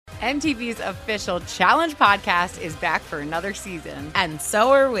MTV's official Challenge podcast is back for another season. And so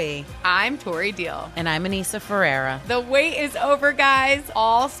are we. I'm Tori Deal. And I'm Anissa Ferreira. The wait is over, guys.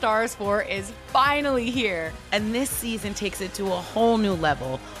 All Stars 4 is finally here. And this season takes it to a whole new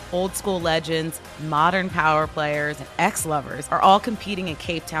level. Old school legends, modern power players, and ex-lovers are all competing in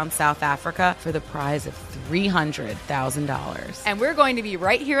Cape Town, South Africa for the prize of $300,000. And we're going to be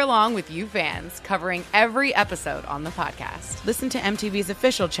right here along with you fans, covering every episode on the podcast. Listen to MTV's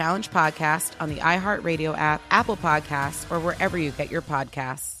official Challenge podcast on the iHeartRadio app, Apple Podcasts, or wherever you get your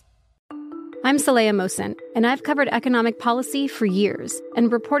podcasts. I'm Saleha Mohsin, and I've covered economic policy for years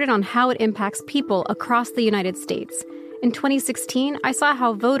and reported on how it impacts people across the United States. In 2016, I saw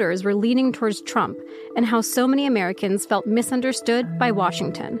how voters were leaning towards Trump and how so many Americans felt misunderstood by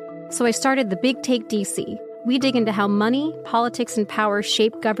Washington. So I started The Big Take DC. We dig into how money, politics, and power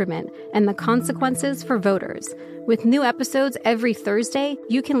shape government and the consequences for voters. With new episodes every Thursday,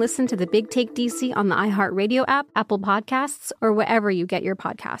 you can listen to The Big Take DC on the iHeartRadio app, Apple Podcasts, or wherever you get your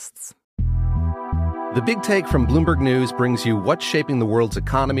podcasts. The Big Take from Bloomberg News brings you what's shaping the world's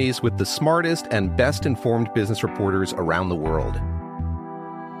economies with the smartest and best-informed business reporters around the world.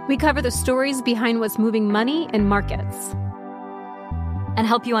 We cover the stories behind what's moving money and markets. And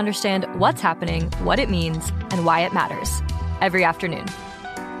help you understand what's happening, what it means, and why it matters. Every afternoon.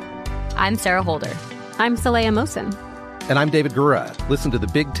 I'm Sarah Holder. I'm Saleha Mohsin. And I'm David Gura. Listen to The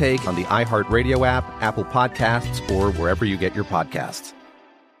Big Take on the iHeartRadio app, Apple Podcasts, or wherever you get your podcasts.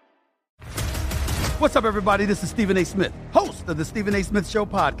 What's up, everybody? This is Stephen A. Smith, host of the Stephen A. Smith Show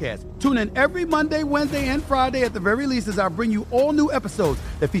podcast. Tune in every Monday, Wednesday, and Friday at the very least as I bring you all new episodes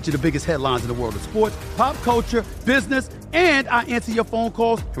that feature the biggest headlines in the world of sports, pop culture, business, and I answer your phone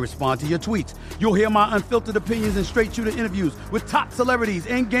calls and respond to your tweets. You'll hear my unfiltered opinions and straight-shooter interviews with top celebrities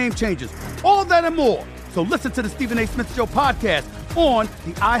and game changers. All of that and more. So listen to the Stephen A. Smith Show podcast on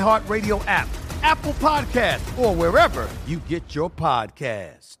the iHeartRadio app, Apple Podcasts, or wherever you get your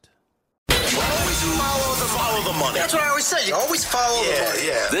podcast. Always follow the money. That's what I always say. You always follow the money.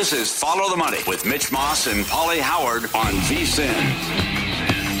 Yeah. This is Follow the Money with Mitch Moss and Pauly Howard on VSiN.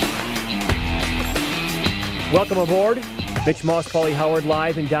 Welcome aboard. Mitch Moss, Pauly Howard,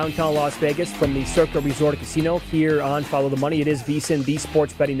 live in downtown Las Vegas from the Circa Resort Casino here on Follow the Money. It is VSiN, the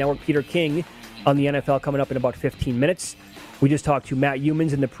Sports Betting Network. Peter King on the NFL coming up in about 15 minutes. We just talked to Matt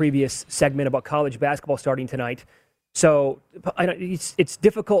Youmans in the previous segment about college basketball starting tonight. So it's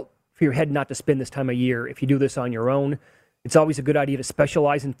difficult for your head not to spin this time of year if you do this on your own. It's always a good idea to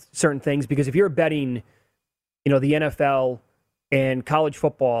specialize in certain things, because if you're betting, the NFL and college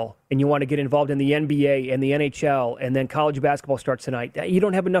football and you want to get involved in the NBA and the NHL and then college basketball starts tonight, you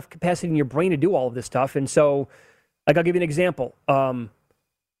don't have enough capacity in your brain to do all of this stuff. And so, I'll give you an example.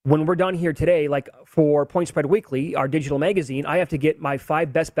 When we're done here today, for Point Spread Weekly, our digital magazine, I have to get my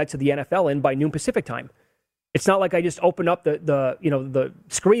 5 best bets of the NFL in by noon Pacific time. It's not like I just open up the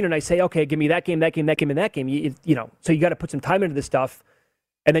screen and I say, okay, give me that game, and that game. So you got to put some time into this stuff,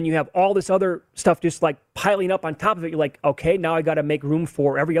 and then you have all this other stuff just piling up on top of it. You're like, okay, now I got to make room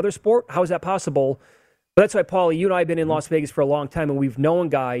for every other sport. How is that possible? But that's why, Paulie, you and I have been in Las Vegas for a long time, and we've known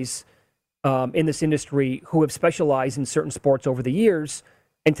guys in this industry who have specialized in certain sports over the years.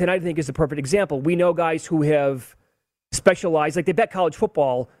 And tonight, I think, is the perfect example. We know guys who have specialized, they bet college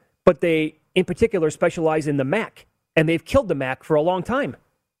football, but they in particular specialize in the MAC, and they've killed the MAC for a long time.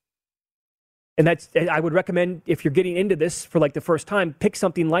 And I would recommend, if you're getting into this for the first time, pick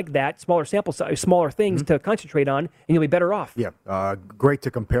something like that, smaller sample size, smaller things to concentrate on, and you'll be better off. Yeah, great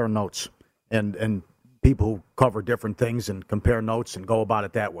to compare notes and people who cover different things and compare notes and go about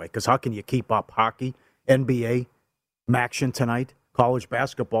it that way. Because how can you keep up hockey, NBA, MACtion tonight, college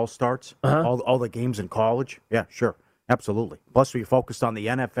basketball starts, all the games in college? Yeah, sure. Absolutely. Plus, we're focused on the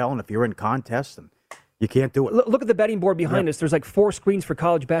NFL, and if you're in contests, and you can't do it. Look at the betting board behind us. There's 4 screens for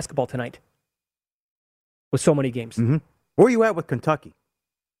college basketball tonight with so many games. Mm-hmm. Where are you at with Kentucky?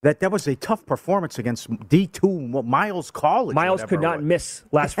 That was a tough performance against D2 Miles College. Miles could not miss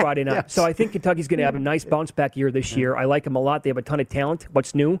last Friday night. Yes. So I think Kentucky's going to have a nice bounce-back year this year. I like them a lot. They have a ton of talent.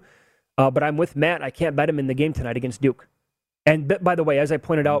 What's new? But I'm with Matt. I can't bet him in the game tonight against Duke. And by the way, as I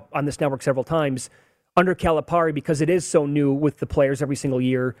pointed out on this network several times, under Calipari, because it is so new with the players every single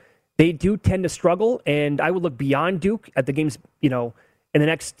year, they do tend to struggle, and I would look beyond Duke at the games, in the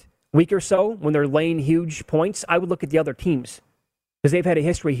next week or so when they're laying huge points. I would look at the other teams, because they've had a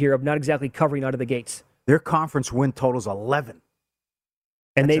history here of not exactly covering out of the gates. Their conference win total's 11.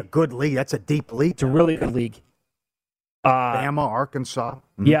 And that's a good league. That's a deep league. It's a really good league. Bama, Arkansas.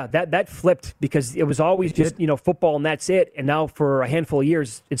 Mm-hmm. Yeah, that flipped because it was always just, football and that's it. And now for a handful of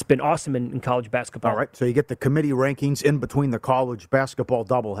years, it's been awesome in college basketball. All right, so you get the committee rankings in between the college basketball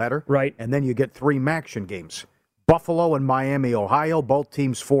doubleheader. Right. And then you get 3 MACtion games. Buffalo and Miami, Ohio, both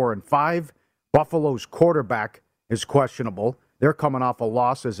teams 4 and 5. Buffalo's quarterback is questionable. They're coming off a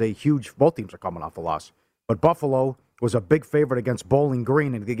loss both teams are coming off a loss. But Buffalo was a big favorite against Bowling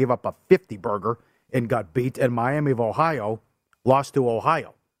Green, and they gave up a 50-burger and got beat. And Miami of Ohio lost to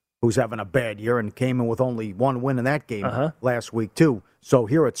Ohio, who's having a bad year and came in with only 1 win in that game last week, too. So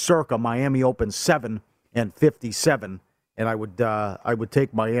here at Circa, Miami opens 7-57, and I would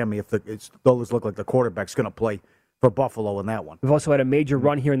take Miami if those look like the quarterback's going to play for Buffalo in that one. We've also had a major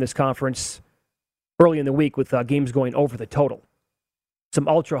run here in this conference early in the week with games going over the total. Some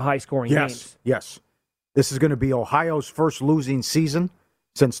ultra-high scoring games. Yes. This is going to be Ohio's first losing season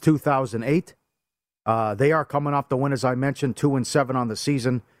since 2008. They are coming off the win, as I mentioned, 2-7 on the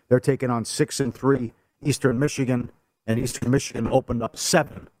season. They're taking on 6-3 Eastern Michigan, and Eastern Michigan opened up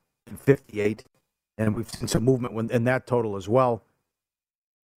 7-58, and we've seen some movement in that total as well.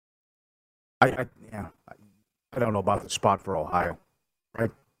 I don't know about the spot for Ohio,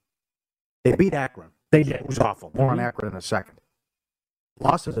 right? They beat Akron. They did. It was awful. More on Akron in a second.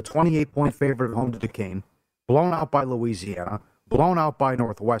 Lost as a 28-point favorite at home to Duquesne, blown out by Louisiana, blown out by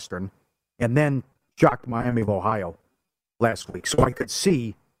Northwestern, and then shocked Miami of Ohio last week. So I could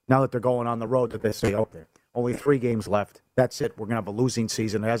see, now that they're going on the road, that they say, okay, only 3 games left. That's it. We're going to have a losing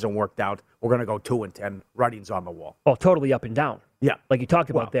season. It hasn't worked out. We're going to go 2-10. Writing's on the wall. Oh, totally up and down. Yeah. Like you talked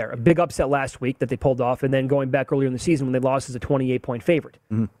about there. A big upset last week that they pulled off, and then going back earlier in the season when they lost as a 28-point favorite.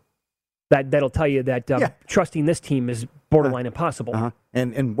 Mm-hmm. That'll tell you that trusting this team is borderline impossible.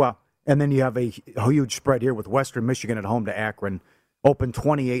 And then you have a huge spread here with Western Michigan at home to Akron. Open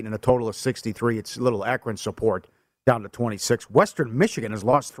 28 and a total of 63. It's a little Akron support down to 26. Western Michigan has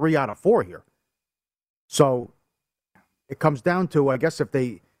lost 3 out of 4 here. So it comes down to, I guess, if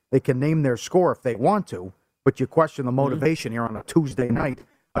they can name their score if they want to, but you question the motivation here on a Tuesday night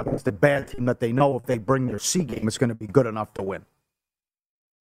against a bad team that they know if they bring their C game, it's going to be good enough to win.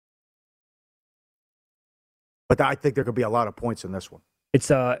 But I think there could be a lot of points in this one.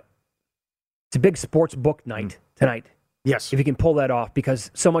 It's a big sports book night tonight. Yes. If you can pull that off,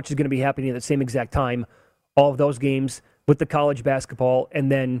 because so much is going to be happening at the same exact time. All of those games with the college basketball, and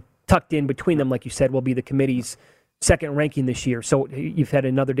then tucked in between them, like you said, will be the committee's second ranking this year. So you've had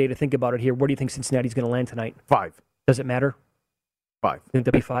another day to think about it here. Where do you think Cincinnati's going to land tonight? 5. Does it matter? 5. Think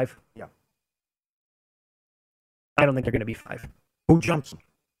they'll be 5? Yeah. I don't think they're going to be 5. Who jumps them?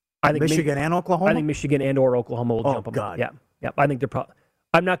 I think Michigan and Oklahoma? I think Michigan and or Oklahoma will jump them. God. Yeah. I think they're probably.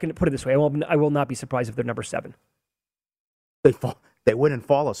 I'm not going to put it this way. I will not be surprised if they're number 7. They win and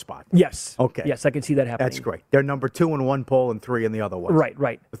fall a spot. Yes. Okay. Yes, I can see that happening. That's great. They're number 2 in one poll and 3 in the other one. Right.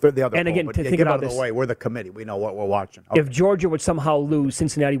 The other and poll, again, but to think get about out of this, the way. We're the committee. We know what we're watching. Okay. If Georgia would somehow lose,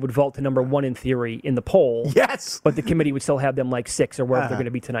 Cincinnati would vault to number 1 in theory in the poll. Yes. But the committee would still have them like 6 or wherever they're going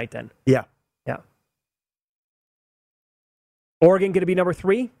to be tonight then. Yeah. Oregon going to be number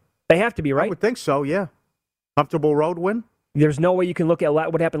 3? They have to be, right? I would think so, yeah. Comfortable road win? There's no way you can look at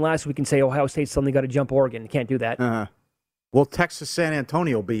what happened last week and say Ohio State suddenly got to jump Oregon. You can't do that. Will Texas San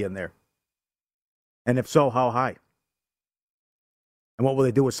Antonio be in there? And if so, how high? And what will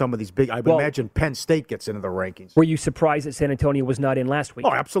they do with some of these big? I would imagine Penn State gets into the rankings. Were you surprised that San Antonio was not in last week?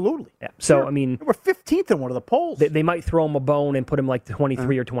 Oh, absolutely. Yeah. So, I mean, they were 15th in one of the polls. They might throw them a bone and put them like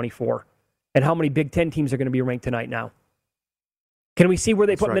 23 or 24. And how many Big Ten teams are going to be ranked tonight now? Can we see where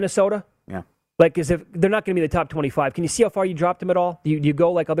they put Minnesota? Yeah. Like, as if they're not going to be the top 25. Can you see how far you dropped them at all? Do you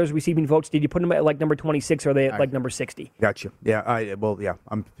go like others receiving votes? Did you put them at like number 26 or are they at like number 60? Gotcha. Yeah.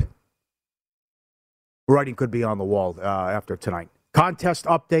 Writing could be on the wall after tonight. Contest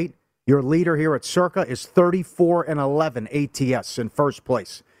update. Your leader here at Circa is 34-11 ATS in first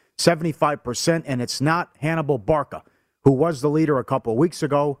place. 75%, and it's not Hannibal Barca, who was the leader a couple of weeks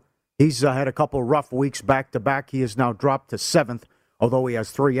ago. He's had a couple rough weeks back-to-back. He has now dropped to 7th, although he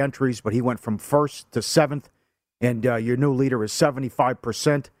has 3 entries, but he went from 1st to 7th, and your new leader is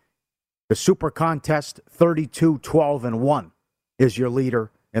 75%. The Super Contest, 32-12-1 is your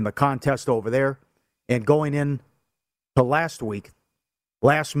leader in the contest over there. And going in to last week,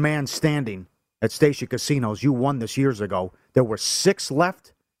 last man standing at Station Casinos, you won this years ago. There were 6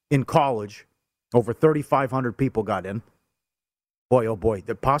 left in college. Over 3,500 people got in. Boy, oh boy,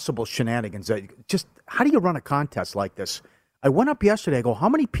 the possible shenanigans. Just how do you run a contest like this? I went up yesterday. I go, how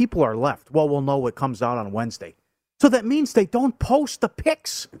many people are left? Well, we'll know what comes out on Wednesday. So that means they don't post the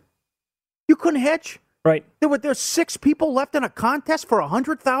picks. You couldn't hedge. Right. There's 6 people left in a contest for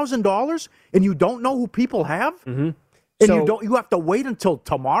 $100,000, and you don't know who people have? Mm-hmm. And you have to wait until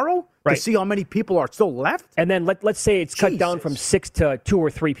tomorrow to see how many people are still left? And then let's say it's cut down from 6 to 2 or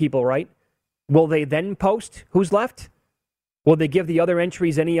 3 people, right? Will they then post who's left? Will they give the other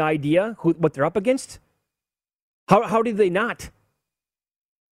entries any idea what they're up against? How do they not?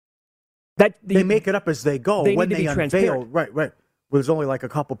 They make it up as they go. They when need to they be unveil, transparent. right. Well, there's only like a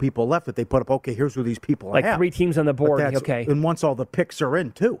couple people left that they put up. Okay, here's who these people like have. 3 teams on the board. Okay, and once all the picks are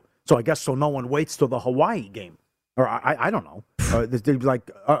in too. So I guess no one waits till the Hawaii game, or I don't know. There's like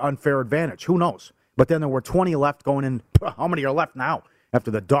unfair advantage. Who knows? But then there were 20 left going in. How many are left now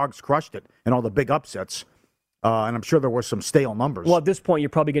after the Dogs crushed it and all the big upsets? And I'm sure there were some stale numbers. Well, at this point, you're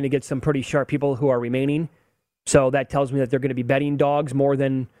probably going to get some pretty sharp people who are remaining. So that tells me that they're going to be betting Dogs more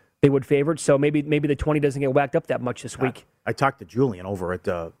than they would favorite. So maybe the 20 doesn't get whacked up that much this week. I talked to Julian over at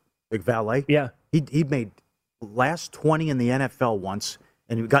Big Valet. Yeah. He made last 20 in the NFL once,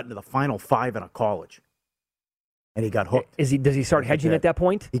 and he got into the final 5 in a college. And he got hooked. Does he start hedging at that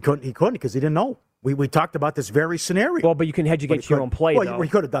point? He couldn't because he didn't know. We talked about this very scenario. Well, but you can hedge against your own play, though. Well, he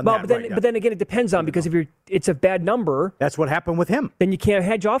could have done that. But then again, it depends on, because if it's a bad number. That's what happened with him. Then you can't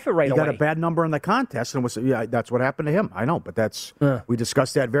hedge off it away. He got a bad number in the contest, and that's what happened to him. I know, but we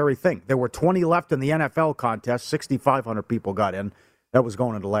discussed that very thing. There were 20 left in the NFL contest. 6,500 people got in. That was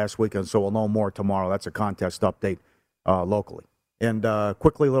going into last weekend, so we'll know more tomorrow. That's a contest update locally. And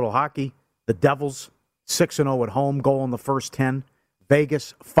quickly, little hockey. The Devils, 6-0 at home, goal in the first 10.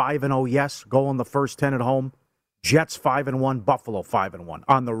 Vegas 5-0, yes, goal in the first 10 at home. Jets 5-1, Buffalo 5-1.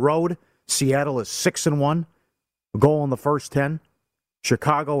 On the road, Seattle is 6-1, goal in the first 10.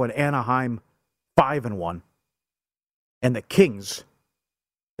 Chicago and Anaheim 5-1. And the Kings,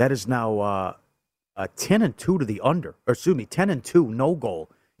 that is now 10-2 to the under. Or 10-2, no goal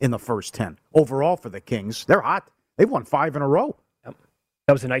in the first 10. Overall for the Kings, they're hot. They've won 5 in a row.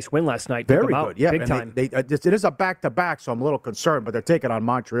 That was a nice win last night. Very good, yeah. Big time. It is a back-to-back, so I'm a little concerned, but they're taking on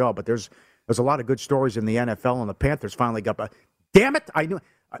Montreal. But there's a lot of good stories in the NFL, and the Panthers finally got... Damn it! I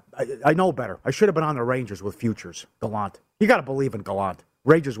know better. I should have been on the Rangers with futures. Gallant. You got to believe in Gallant.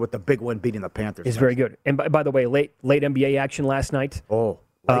 Rangers with the big win beating the Panthers. It's very good. And by the way, late NBA action last night. Oh.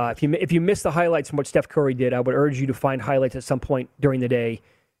 If you missed the highlights from what Steph Curry did, I would urge you to find highlights at some point during the day.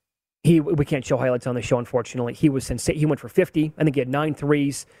 We can't show highlights on the show, unfortunately. He was he went for 50. I think he had 9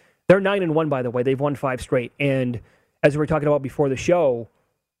 threes. They're 9-1, by the way. They've won 5 straight. And as we were talking about before the show,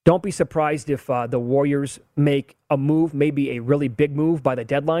 don't be surprised if the Warriors make a move, maybe a really big move by the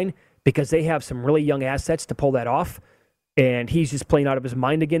deadline, because they have some really young assets to pull that off. And he's just playing out of his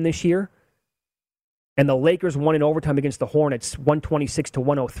mind again this year. And the Lakers won in overtime against the Hornets,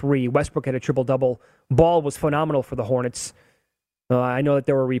 126-103. Westbrook had a triple-double. Ball was phenomenal for the Hornets. I know that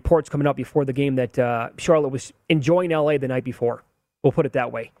there were reports coming out before the game that Charlotte was enjoying L.A. the night before. We'll put it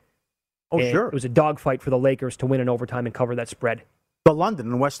that way. Oh, and sure. It was a dogfight for the Lakers to win in overtime and cover that spread. The London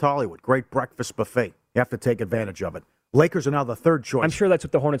in West Hollywood, great breakfast buffet. You have to take advantage of it. Lakers are now the third choice. I'm sure that's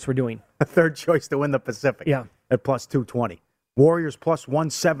what the Hornets were doing. A third choice to win the Pacific. Yeah. At plus 220. Warriors plus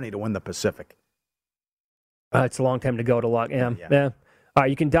 170 to win the Pacific. It's a long time to go to lock. Yeah. All right,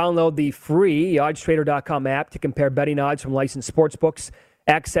 you can download the free oddstrader.com app to compare betting odds from licensed sportsbooks,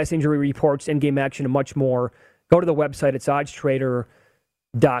 access injury reports, in-game action, and much more. Go to the website. It's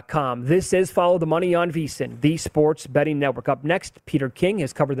oddstrader.com. This is Follow the Money on VSiN, the sports betting network. Up next, Peter King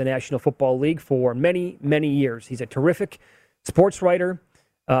has covered the National Football League for many, many years. He's a terrific sports writer.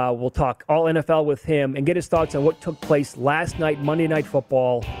 We'll talk all NFL with him and get his thoughts on what took place last night, Monday Night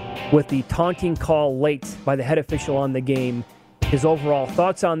Football, with the taunting call late by the head official on the game. His overall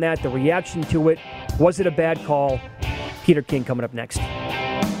thoughts on that, the reaction to it. Was it a bad call? Peter King coming up next.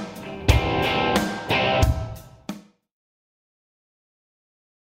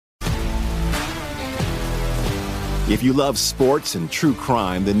 If you love sports and true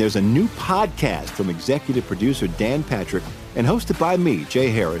crime, then there's a new podcast from executive producer Dan Patrick and hosted by me, Jay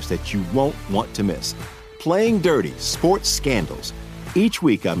Harris, that you won't want to miss. Playing Dirty: Sports Scandals. Each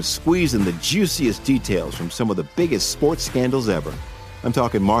week, I'm squeezing the juiciest details from some of the biggest sports scandals ever. I'm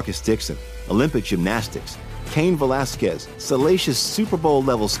talking Marcus Dixon, Olympic gymnastics, Cain Velasquez, salacious Super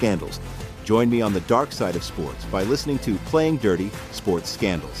Bowl-level scandals. Join me on the dark side of sports by listening to Playing Dirty: Sports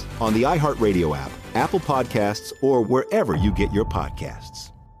Scandals on the iHeartRadio app, Apple Podcasts, or wherever you get your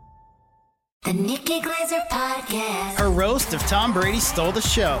podcasts. The Nikki Glazer Podcast. Her roast of Tom Brady stole the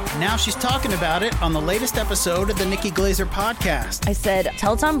show. Now she's talking about it on the latest episode of the Nikki Glazer Podcast. I said,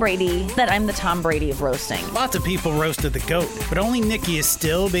 tell Tom Brady that I'm the Tom Brady of roasting. Lots of people roasted the GOAT, but only Nikki is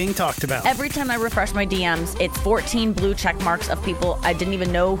still being talked about. Every time I refresh my DMs, it's 14 blue check marks of people I didn't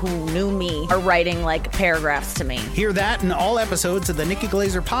even know who knew me are writing like paragraphs to me. Hear that in all episodes of the Nikki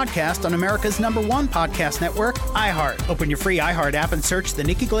Glazer Podcast on America's #1 podcast network, iHeart. Open your free iHeart app and search the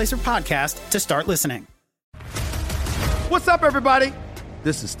Nikki Glazer Podcast to start listening. What's up, everybody?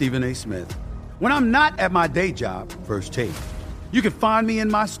 This is Stephen A. Smith. When I'm not at my day job, First Take, you can find me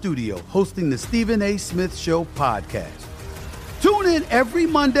in my studio hosting the Stephen A. Smith Show podcast. Tune in every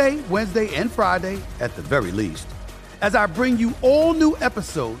Monday, Wednesday, and Friday, at the very least, as I bring you all new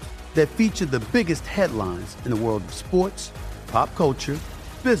episodes that feature the biggest headlines in the world of sports, pop culture,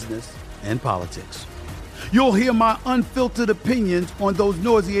 business, and politics. You'll hear my unfiltered opinions on those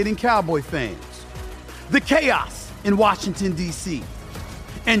nauseating Cowboy fans, the chaos in Washington, D.C.,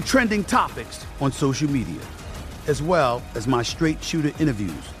 and trending topics on social media, as well as my straight shooter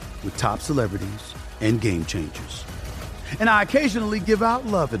interviews with top celebrities and game changers. And I occasionally give out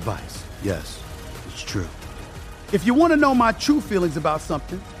love advice. Yes, it's true. If you want to know my true feelings about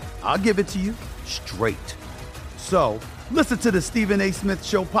something, I'll give it to you straight. So listen to the Stephen A. Smith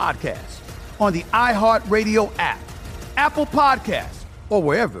Show podcast on the iHeartRadio app, Apple Podcasts, or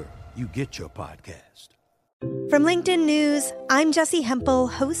wherever you get your podcast. From LinkedIn News, I'm Jessie Hempel,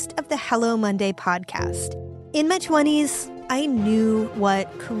 host of the Hello Monday podcast. In my 20s, I knew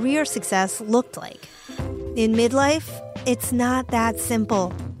what career success looked like. In midlife, it's not that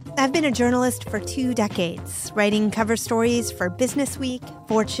simple. I've been a journalist for 2 decades, writing cover stories for Business Week,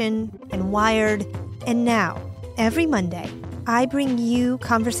 Fortune, and Wired. And now, every Monday, I bring you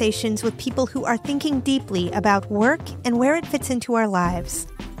conversations with people who are thinking deeply about work and where it fits into our lives.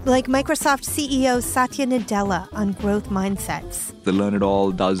 Like Microsoft CEO Satya Nadella on growth mindsets. The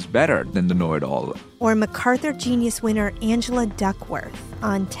learn-it-all does better than the know-it-all. Or MacArthur Genius winner Angela Duckworth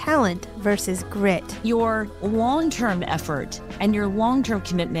on talent versus grit. Your long-term effort and your long-term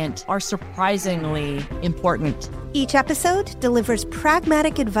commitment are surprisingly important. Each episode delivers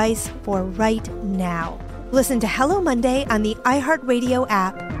pragmatic advice for right now. Listen to Hello Monday on the iHeartRadio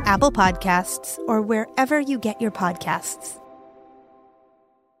app, Apple Podcasts, or wherever you get your podcasts.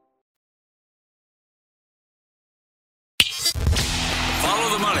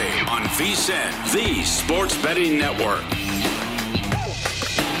 Follow the money on VSiN, the Sports Betting Network.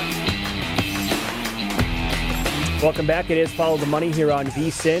 Welcome back. It is Follow the Money here on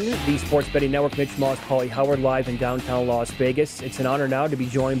VSiN, the Sports Betting Network. Mitch Moss, Paulie Howard, live in downtown Las Vegas. It's an honor now to be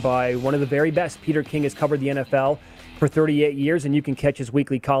joined by one of the very best. Peter King has covered the NFL for 38 years, and you can catch his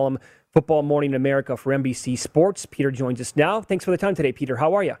weekly column, Football Morning in America, for NBC Sports. Peter joins us now. Thanks for the time today, Peter.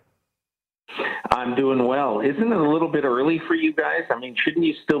 How are you? I'm doing well. Isn't it a little bit early for you guys? I mean, shouldn't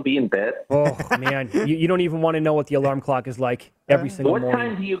you still be in bed? Oh, man. You don't even want to know what the alarm clock is like every single morning. What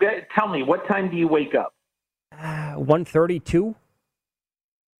time do you guys, tell me, what time do you wake up? 1:32.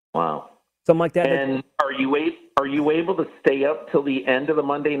 Wow. Something like that. And are you able to stay up till the end of the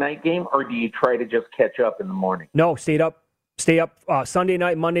Monday night game, or do you try to just catch up in the morning? No, stay up Sunday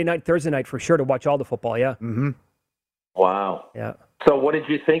night, Monday night, Thursday night for sure to watch all the football, yeah. Mm-hmm. Wow. Yeah. So what did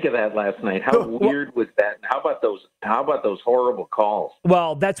you think of that last night? How weird was that? And how about those horrible calls?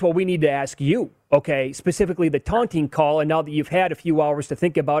 Well, that's what we need to ask you, okay, specifically the taunting call. And now that you've had a few hours to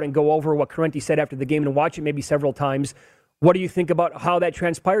think about and go over what Corrente said after the game and watch it maybe several times, what do you think about how that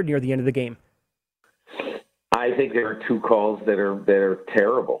transpired near the end of the game? I think there are 2 calls that are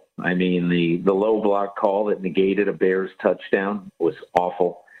terrible. I mean, the low block call that negated a Bears touchdown was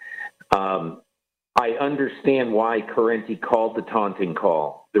awful. I understand why Corrente called the taunting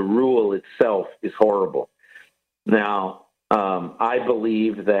call. The rule itself is horrible. Now, I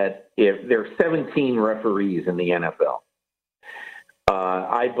believe that if there are 17 referees in the NFL,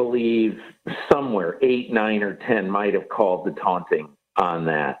 I believe somewhere 8, 9, or 10 might have called the taunting on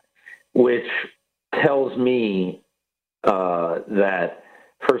that, which tells me that,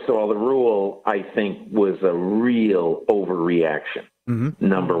 first of all, the rule, I think, was a real overreaction,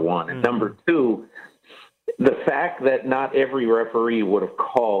 number one. And number two, the fact that not every referee would have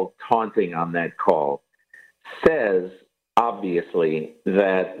called taunting on that call says, obviously,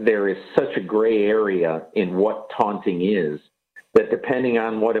 that there is such a gray area in what taunting is that depending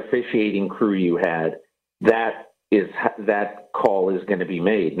on what officiating crew you had, that call is going to be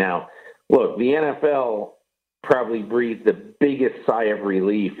made. Now, look, the NFL probably breathed the biggest sigh of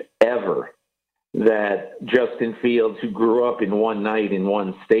relief ever that Justin Fields, who grew up in one night in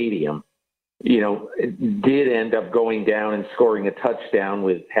one stadium, did end up going down and scoring a touchdown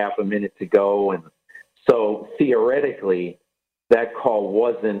with half a minute to go. And so theoretically, that call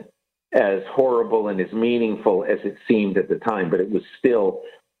wasn't as horrible and as meaningful as it seemed at the time, but it was still,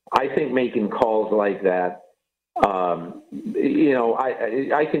 I think, making calls like that. I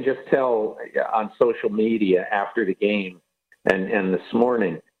can just tell on social media after the game and this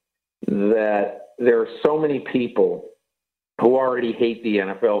morning that there are so many people who already hate the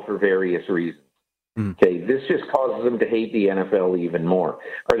NFL for various reasons. Okay, this just causes them to hate the NFL even more.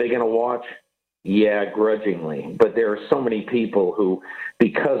 Are they going to watch? Yeah, grudgingly. But there are so many people who,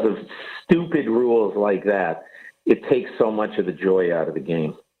 because of stupid rules like that, it takes so much of the joy out of the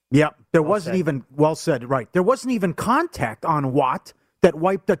game. Yeah, there wasn't even, well said, right. There wasn't even contact on Watt that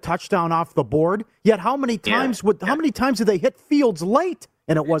wiped a touchdown off the board. Yet how many times how many times did they hit Fields late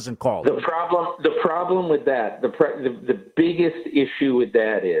and it wasn't called? The problem with that, the biggest issue with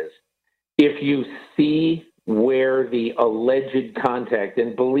that is if you see where the alleged contact,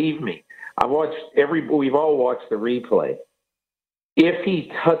 and believe me, we've all watched the replay. If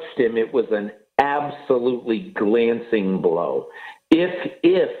he touched him, it was an absolutely glancing blow.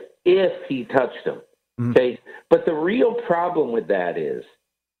 If he touched him, okay. But the real problem with that is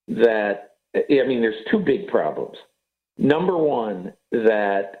that, there's two big problems. Number one,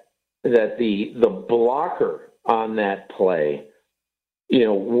 that the blocker on that play,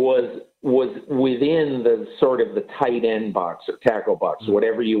 was within the sort of the tight end box or tackle box,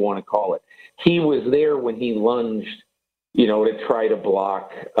 whatever you want to call it. He was there when he lunged, to try to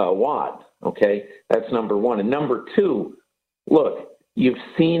block Watt. Okay, that's number one. And number two, look, you've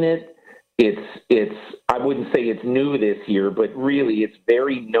seen it. It's. I wouldn't say it's new this year, but really, it's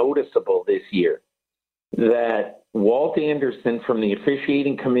very noticeable this year that Walt Anderson from the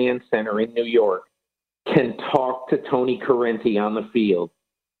officiating command center in New York can talk to Tony Corrente on the field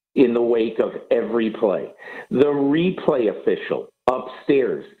in the wake of every play. The replay official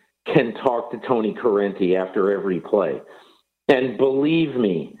upstairs can talk to Tony Corrente after every play. And believe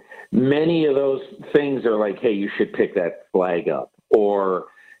me, many of those things are like, hey, you should pick that flag up. Or,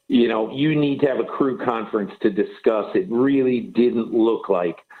 you need to have a crew conference to discuss. It really didn't look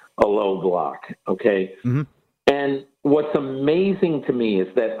like a low block, okay? Mm-hmm. And what's amazing to me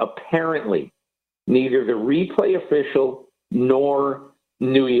is that apparently neither the replay official nor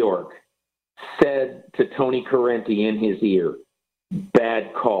New York said to Tony Corrente in his ear,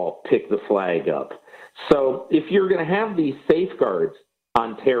 bad call, pick the flag up. So if you're going to have these safeguards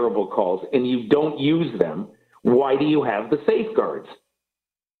on terrible calls and you don't use them, why do you have the safeguards?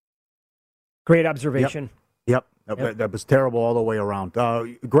 Great observation. Yep. That was terrible all the way around.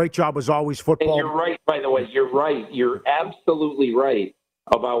 Great job as always, football. And you're right, by the way. You're right. You're absolutely right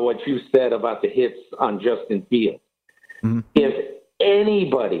about what you said about the hits on Justin Fields. Mm-hmm. If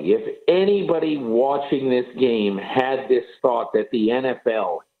anybody watching this game had this thought that the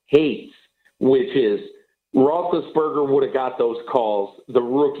NFL hates, which is Roethlisberger would have got those calls, the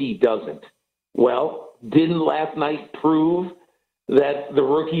rookie doesn't. Well, didn't last night prove that the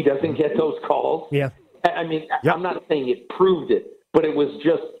rookie doesn't get those calls? Yeah. I'm not saying it proved it, but it was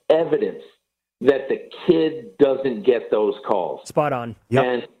just evidence that the kid doesn't get those calls. Spot on. Yep.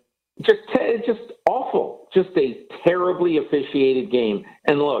 And just awful. Just a terribly officiated game.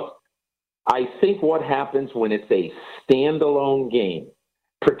 And look, I think what happens when it's a standalone game,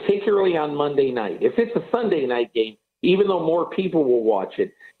 particularly on Monday night, if it's a Sunday night game, even though more people will watch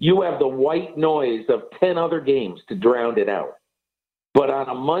it, you have the white noise of 10 other games to drown it out. But on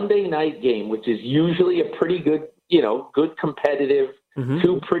a Monday night game, which is usually a pretty good, good competitive,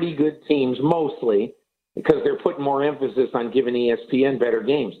 two pretty good teams mostly, because they're putting more emphasis on giving ESPN better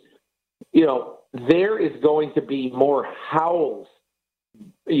games, there is going to be more howls,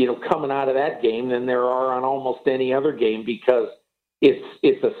 coming out of that game than there are on almost any other game because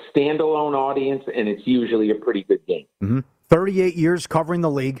it's a standalone audience and it's usually a pretty good game. Mm-hmm. 38 years covering the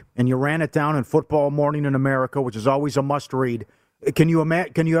league, and you ran it down in Football Morning in America, which is always a must-read. Can you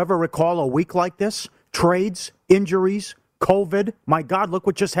ever recall a week like this? Trades, injuries, COVID. My God, look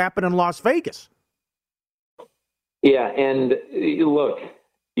what just happened in Las Vegas. Yeah, and look,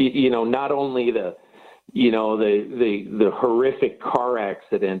 not only the horrific car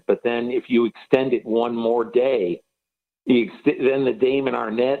accident, but then if you extend it one more day, then the Damon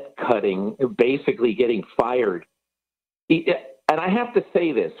Arnett cutting, basically getting fired. And I have to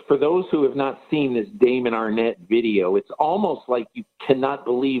say this, for those who have not seen this Damon Arnett video, it's almost like you cannot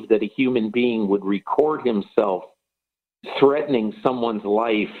believe that a human being would record himself threatening someone's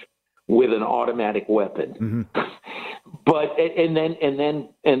life with an automatic weapon. Mm-hmm. But and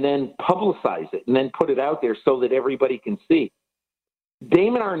then publicize it and then put it out there so that everybody can see.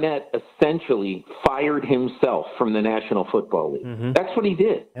 Damon Arnett essentially fired himself from the National Football League. Mm-hmm. That's what he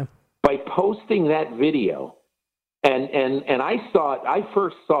did by posting that video. And I saw it. I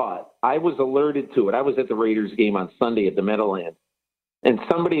first saw it. I was alerted to it. I was at the Raiders game on Sunday at the Meadowlands, and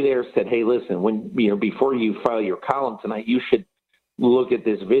somebody there said, "Hey, listen, before you file your column tonight, you should look at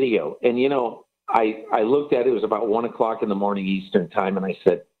this video." And I looked at it. It was about 1:00 in the morning Eastern time, and I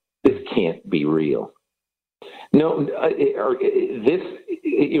said, "This can't be real." No,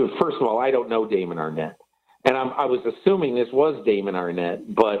 first of all, I don't know Damon Arnett. And I was assuming this was Damon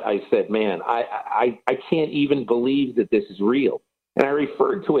Arnett, but I said, man, I can't even believe that this is real. And I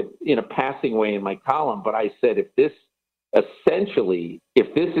referred to it in a passing way in my column, but I said, if this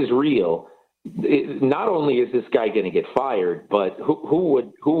is real, not only is this guy going to get fired, but who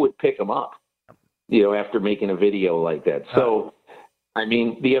would pick him up, after making a video like that? So, I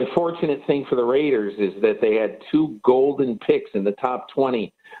mean, the unfortunate thing for the Raiders is that they had 2 golden picks in the top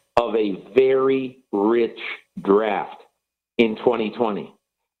 20 of a very rich draft in 2020.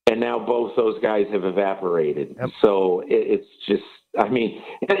 And now both those guys have evaporated. Yep. So it's just, I mean,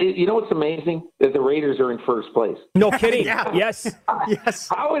 what's amazing? That the Raiders are in first place. No kidding. Yes. Yes.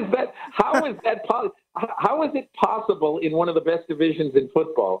 How is it possible in one of the best divisions in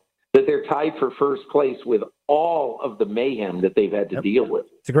football that they're tied for first place with all of the mayhem that they've had to deal with?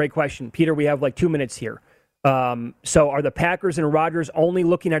 It's a great question. Peter, we have like 2 minutes here. So are the Packers and Rodgers only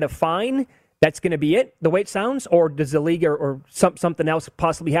looking at a fine? That's going to be it, the way it sounds? Or does the league or something else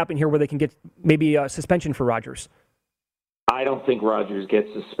possibly happen here where they can get maybe a suspension for Rodgers? I don't think Rodgers gets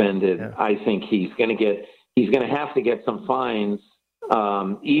suspended. Yeah. I think he's going to have to get some fines,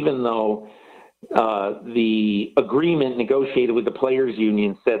 even though the agreement negotiated with the players'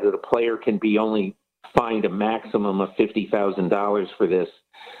 union said that a player can be only fined a maximum of $50,000 for this.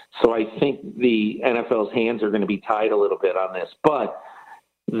 So I think the NFL's hands are going to be tied a little bit on this. But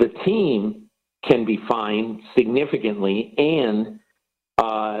the team can be fined significantly, and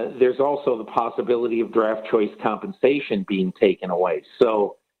there's also the possibility of draft choice compensation being taken away.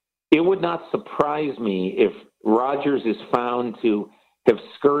 So it would not surprise me if Rodgers is found to have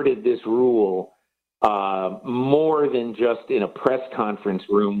skirted this rule more than just in a press conference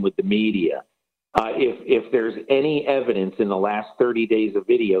room with the media. If there's any evidence in the last 30 days of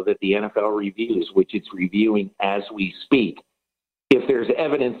video that the NFL reviews, which it's reviewing as we speak, if there's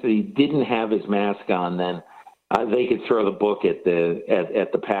evidence that he didn't have his mask on, then they could throw the book at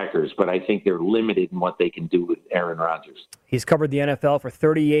the Packers. But I think they're limited in what they can do with Aaron Rodgers. He's covered the NFL for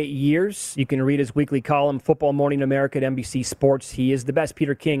 38 years. You can read his weekly column, Football Morning America at NBC Sports. He is the best.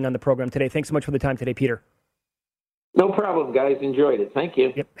 Peter King on the program today. Thanks so much for the time today, Peter. No problem, guys. Enjoyed it. Thank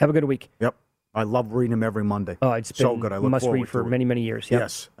you. Yep. Have a good week. Yep. I love reading him every Monday. Oh, it's been so good. I look must forward read for to it. many, many years. Yep.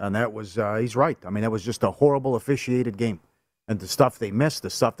 Yes, and that was, he's right. I mean, that was just a horrible officiated game. And the stuff they missed, the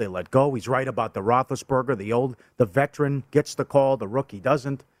stuff they let go. He's right about the Roethlisberger, the veteran gets the call, the rookie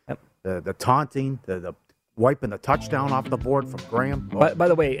doesn't. Yep. The taunting, the wiping the touchdown off the board from Graham. Oh. By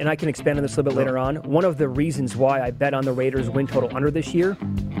the way, and I can expand on this a little bit later on, one of the reasons why I bet on the Raiders win total under this year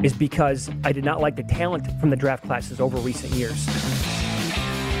is because I did not like the talent from the draft classes over recent years.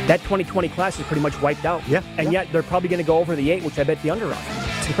 That 2020 class is pretty much wiped out. Yeah. And yet they're probably going to go over the 8, which I bet the under on.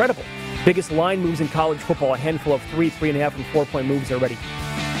 It's incredible. Biggest line moves in college football, a handful of 3, 3.5, and 4-point moves already.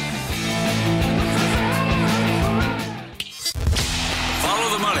 Follow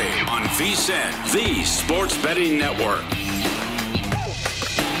the money on VSiN, the Sports Betting Network.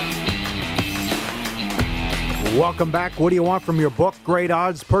 Welcome back. What do you want from your book? Great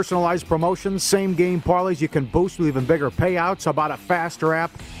odds, personalized promotions, same game parlays you can boost with even bigger payouts. How about a faster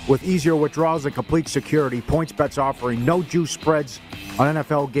app with easier withdrawals and complete security? PointsBet's offering no juice spreads on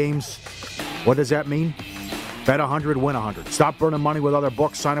NFL games. What does that mean? Bet 100, win 100. Stop burning money with other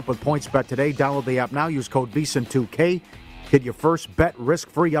books. Sign up with PointsBet today. Download the app now. Use code VSiN2K. Get your first bet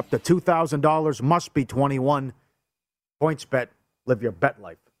risk-free up to $2,000. Must be 21. PointsBet. Live your bet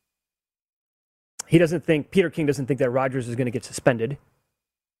life. Peter King doesn't think that Rodgers is going to get suspended.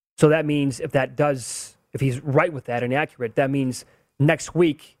 So that means if he's right with that and accurate, that means next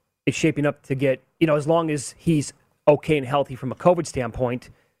week is shaping up to get, as long as he's okay and healthy from a COVID standpoint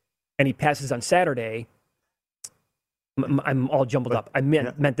and he passes on Saturday, I'm all jumbled up. I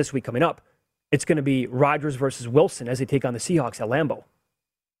meant this week coming up. It's going to be Rodgers versus Wilson as they take on the Seahawks at Lambeau.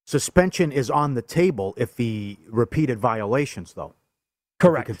 Suspension is on the table if he repeated violations, though.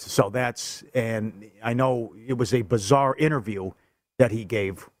 Correct. So and I know it was a bizarre interview that he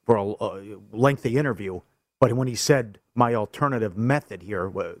gave for a lengthy interview, but when he said my alternative method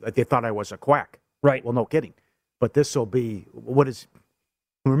here, they thought I was a quack. Right. Well, no kidding. But this will be,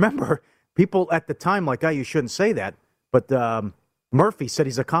 remember, people at the time like, you shouldn't say that, but Murphy said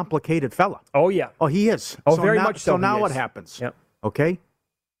he's a complicated fella. Oh, yeah. Oh, he is. Oh, very much so. So now what happens? Yep. Okay?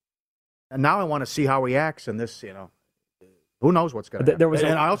 And now I want to see how he acts in this, Who knows what's going to happen.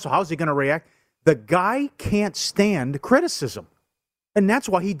 And also, how's he going to react? The guy can't stand criticism. And that's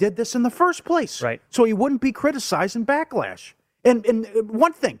why he did this in the first place. Right. So he wouldn't be criticized and backlash. And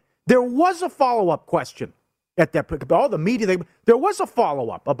one thing, there was a follow-up question at that. All the media, there was a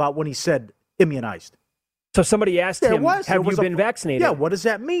follow-up about when he said immunized. So somebody asked him, have you been vaccinated? Yeah, what does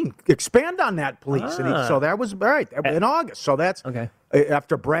that mean? Expand on that, please. And so that was right in August. So that's okay.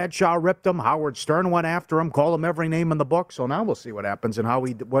 After Bradshaw ripped him, Howard Stern went after him, called him every name in the book. So now we'll see what happens and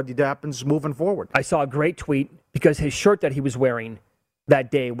what happens moving forward. I saw a great tweet because his shirt that he was wearing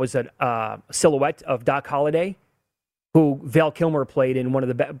that day was a silhouette of Doc Holliday, who Val Kilmer played in one of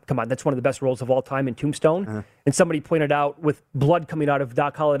the that's one of the best roles of all time in Tombstone. Uh-huh. And somebody pointed out with blood coming out of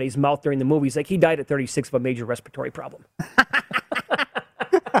Doc Holliday's mouth during the movie, he's like, he died at 36 of a major respiratory problem.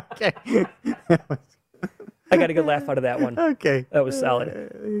 Okay. I got a good laugh out of that one. Okay. That was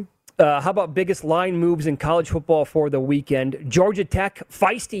solid. How about biggest line moves in college football for the weekend? Georgia Tech,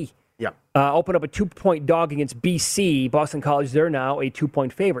 feisty. Yeah. Open up a 2-point dog against BC. Boston College, they're now a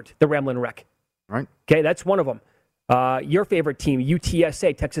 2-point favorite. The Ramblin' Wreck. Right. Okay, that's one of them. Your favorite team,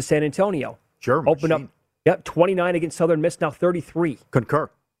 UTSA, Texas San Antonio. Sure. Open up. Yep, 29 against Southern Miss, now 33.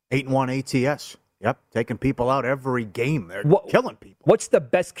 Concur. 8-1 ATS. Yep, taking people out every game. They're killing people. What's the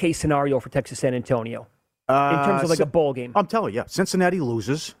best case scenario for Texas San Antonio in terms of like a bowl game? I'm telling you, Cincinnati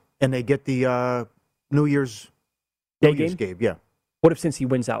loses and they get the New Year's game. Yeah. What if Cincy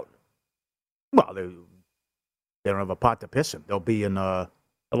wins out? Well, they don't have a pot to piss in. They'll be in the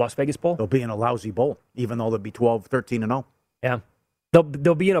Las Vegas Bowl? They'll be in a lousy bowl, even though they'll be 12-13-0. Yeah.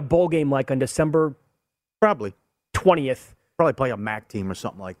 They'll be in a bowl game like on December probably 20th. Probably play a MAC team or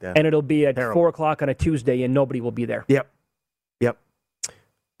something like that. And it'll be at 4 o'clock on a Tuesday, and nobody will be there. Yep.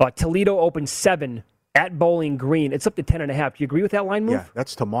 Toledo opens 7 at Bowling Green. It's up to 10.5. Do you agree with that line move? Yeah,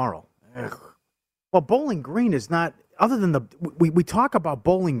 that's tomorrow. Ugh. Well, Bowling Green is not, other than we talk about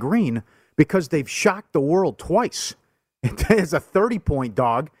Bowling Green because they've shocked the world twice. It is a 30-point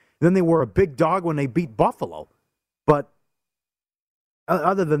dog. Then they were a big dog when they beat Buffalo. But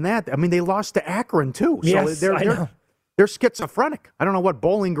other than that, I mean, they lost to Akron, too. So yes, I know. They're schizophrenic. I don't know what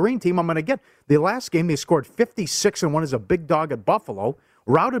Bowling Green team I'm going to get. The last game, they scored 56 and won as a big dog at Buffalo,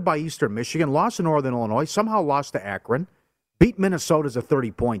 routed by Eastern Michigan, lost to Northern Illinois, somehow lost to Akron, beat Minnesota as a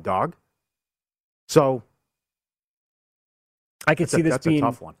 30-point dog. So I could see this being a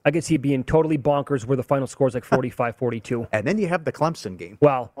tough one. I could see it being totally bonkers where the final score is like 45-42. And then you have the Clemson game.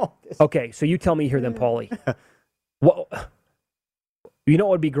 Well, okay, so you tell me here then, Paulie. Well, you know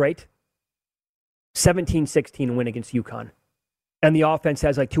what would be great? 17-16 win against UConn. And the offense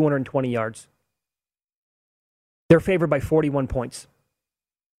has like 220 yards. They're favored by 41 points.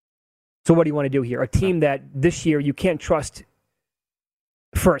 So what do you want to do here? A team that this year you can't trust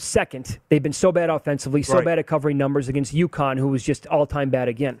for a second. They've been so bad offensively, so bad at covering numbers against UConn, who was just all-time bad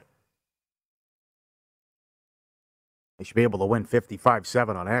again. They should be able to win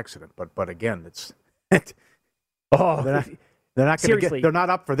 55-7 on accident. But again, it's... They're not going to get. They're not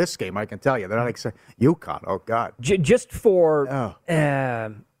up for this game. I can tell you. They're not excited. UConn. Oh God. Just for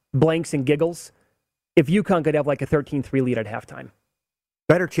blanks and giggles, if UConn could have like a 13-3 lead at halftime,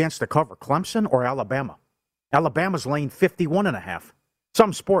 better chance to cover Clemson or Alabama. Alabama's laying 51.5.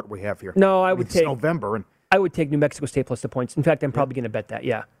 Some sport we have here. No, I would take November, and I would take New Mexico State plus the points. In fact, I'm probably going to bet that.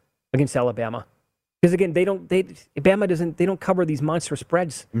 Yeah, against Alabama, because again, Alabama doesn't. They don't cover these monster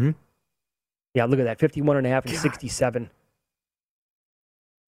spreads. Mm-hmm. Yeah, look at that, 51.5 and 67.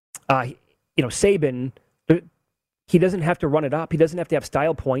 Saban, he doesn't have to run it up. He doesn't have to have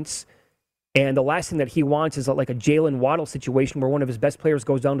style points. And the last thing that he wants is like a Jalen Waddle situation where one of his best players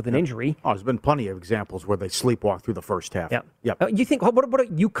goes down with an injury. Oh, there's been plenty of examples where they sleepwalk through the first half. Yeah. Yep. You think, what about a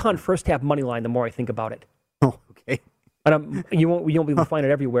UConn first half money line the more I think about it? Oh, okay. And you won't be able to find it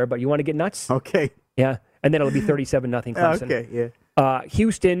everywhere, but you want to get nuts? Okay. Yeah. And then it'll be 37-0 Clemson. Okay, yeah.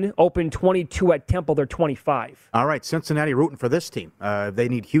 Houston opened 22 at Temple. They're 25. All right, Cincinnati rooting for this team. They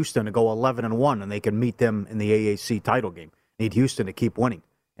need Houston to go 11-1, and they can meet them in the AAC title game. Need Houston to keep winning.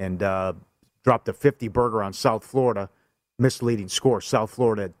 And dropped a 50-burger on South Florida, misleading score. South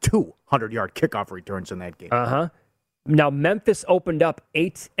Florida had 200-yard kickoff returns in that game. Uh-huh. Now, Memphis opened up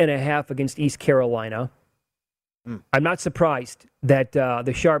 8.5 against East Carolina. I'm not surprised that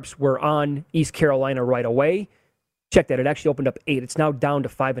the Sharps were on East Carolina right away. Check that. It actually opened up 8. It's now down to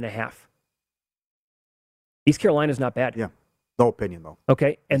 5.5. East Carolina's not bad. Yeah. No opinion, though.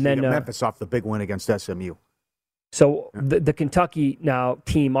 Okay. And then Memphis off the big win against SMU. So the Kentucky now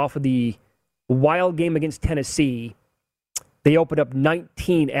team off of the wild game against Tennessee They opened up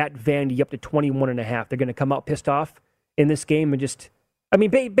 19 at Vandy, up to 21.5. They're going to come out pissed off in this game and just,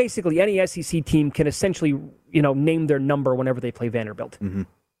 basically any SEC team can essentially, name their number whenever they play Vanderbilt. Mm-hmm.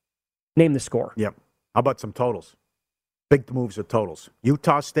 Name the score. Yep. How about some totals? Big moves of totals.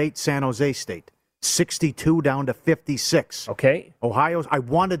 Utah State, San Jose State, 62 down to 56. Okay. Ohio. I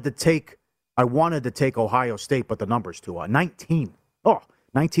wanted to take Ohio State, but the number's too high. 19.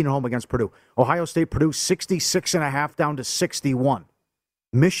 19 at home against Purdue. Ohio State, Purdue, 66.5 down to 61.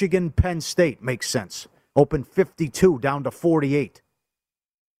 Michigan, Penn State makes sense. Open 52 down to 48.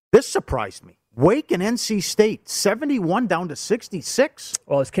 This surprised me. Wake and NC State, 71 down to 66.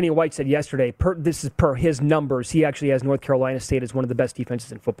 Well, as Kenny White said yesterday, this is per his numbers. He actually has North Carolina State as one of the best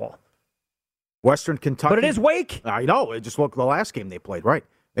defenses in football. Western Kentucky. But it is Wake. I know. Just look the last game they played, right?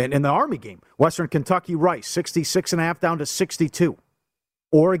 And in the Army game, Western Kentucky, Rice, 66.5 down to 62.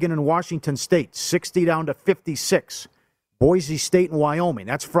 Oregon and Washington State, 60 down to 56. Boise State and Wyoming,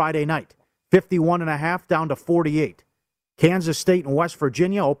 that's Friday night, 51.5 down to 48. Kansas State and West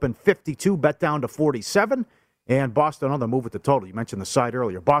Virginia open 52, bet down to 47. And Boston, another move with the total. You mentioned the side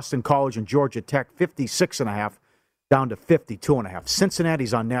earlier. Boston College and Georgia Tech, 56.5 down to 52.5.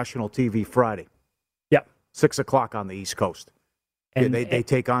 Cincinnati's on national TV Friday. Yep. 6 o'clock on the East Coast. And they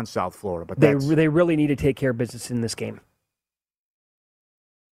take on South Florida. But they really need to take care of business in this game.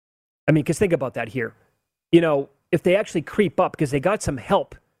 Because think about that here. If they actually creep up, because they got some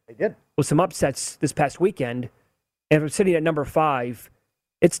help. They did. With some upsets this past weekend. And we're sitting at number 5.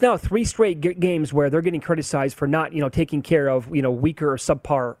 It's now 3 straight games where they're getting criticized for not, taking care of, weaker or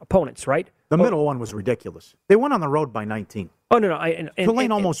subpar opponents, right? The middle one was ridiculous. They went on the road by 19. Oh, no.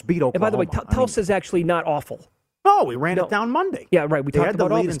 Tulane almost beat Oklahoma. And by the way, Tulsa's actually not awful. No, we ran it down Monday. Yeah, right. We talked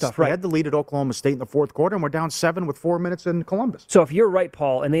about all this stuff, right? They had the lead at Oklahoma State in the fourth quarter, and we're down 7 with 4 minutes in Columbus. So if you're right,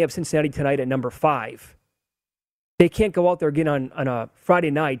 Paul, and they have Cincinnati tonight at number 5, they can't go out there again on a Friday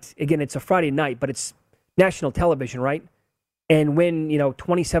night. Again, it's a Friday night, but it's national television, right? And win,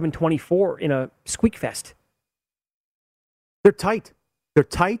 27-24 in a squeak fest. They're tight.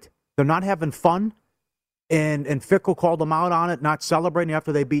 They're not having fun. And Fickell called them out on it, not celebrating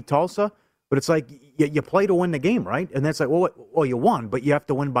after they beat Tulsa. But it's like you play to win the game, right? And that's like, well, you won, but you have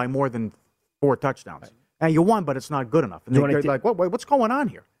to win by more than 4 touchdowns. Right. And you won, but it's not good enough. And they're like, what's going on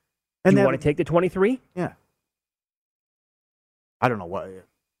here? And you want to take the 23? Yeah. I don't know what.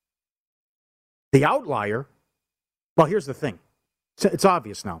 The outlier, well, here's the thing. It's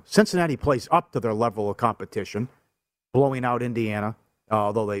obvious now. Cincinnati plays up to their level of competition, blowing out Indiana,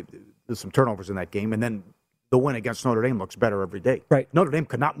 although there's some turnovers in that game. And then the win against Notre Dame looks better every day. Right. Notre Dame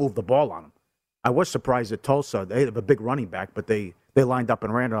could not move the ball on them. I was surprised at Tulsa. They have a big running back, but they lined up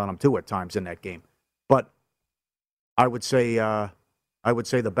and ran it on them too at times in that game. But I would say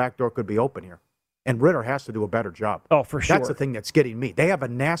the back door could be open here. And Ritter has to do a better job. Oh, for sure. That's the thing that's getting me. They have a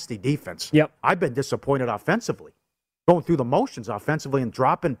nasty defense. Yep. I've been disappointed offensively. Going through the motions offensively and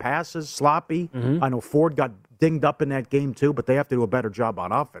dropping passes, sloppy. Mm-hmm. I know Ford got dinged up in that game too, but they have to do a better job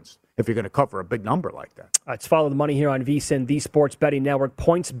on offense if you're going to cover a big number like that. Let's follow the money here on VSiN, the Sports Betting Network.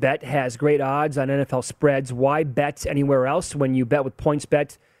 PointsBet has great odds on NFL spreads. Why bet anywhere else? When you bet with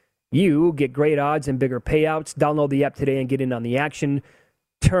PointsBet, you get great odds and bigger payouts. Download the app today and get in on the action.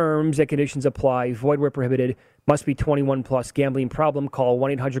 Terms and conditions apply. Void where prohibited. Must be 21 plus. Gambling problem? Call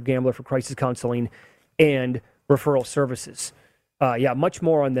 1-800-GAMBLER for crisis counseling and referral services. Much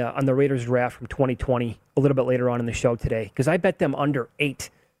more on the Raiders draft from 2020 a little bit later on in the show today, because I bet them under 8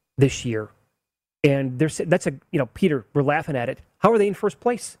 this year. And Peter, we're laughing at it. How are they in first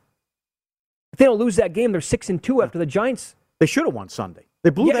place? If they don't lose that game, they're 6-2 after the Giants. They should have won Sunday. They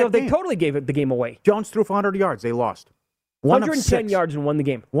blew that game. They totally gave the game away. Jones threw for 100 yards. They lost. 110 yards and won the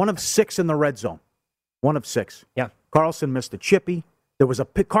game. 1 of 6 in the red zone. 1 of 6. Yeah. Carlson missed a chippy. There was a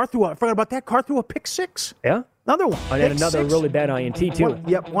pick. I forgot about that. Carr threw a pick 6. Yeah. Another one. And another really bad INT, too.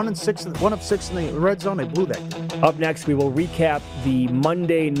 1 of 6 in the red zone. They blew that game. Up next, we will recap the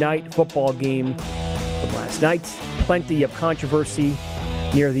Monday night football game from last night. Plenty of controversy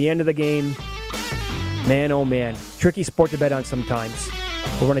near the end of the game. Man, oh man. Tricky sport to bet on sometimes.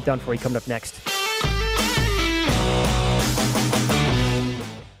 We'll run it down for you coming up next.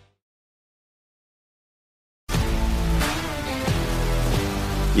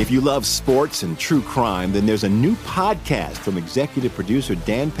 If you love sports and true crime, then there's a new podcast from executive producer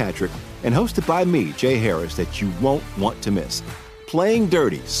Dan Patrick and hosted by me, Jay Harris, that you won't want to miss. Playing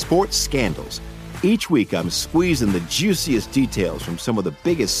Dirty: Sports Scandals. Each week, I'm squeezing the juiciest details from some of the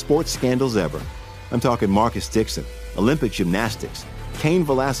biggest sports scandals ever. I'm talking Marcus Dixon, Olympic gymnastics, Cain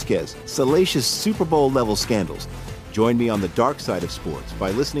Velasquez, salacious Super Bowl-level scandals. Join me on the dark side of sports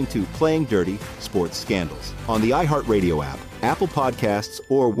by listening to Playing Dirty: Sports Scandals on the iHeartRadio app, Apple Podcasts,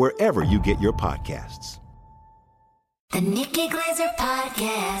 or wherever you get your podcasts. The Nikki Glazer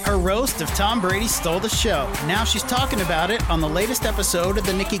Podcast. Her roast of Tom Brady stole the show. Now she's talking about it on the latest episode of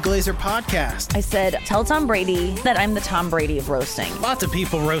the Nikki Glazer Podcast. I said, tell Tom Brady that I'm the Tom Brady of roasting. Lots of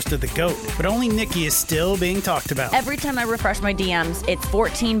people roasted the GOAT, but only Nikki is still being talked about. Every time I refresh my DMs, it's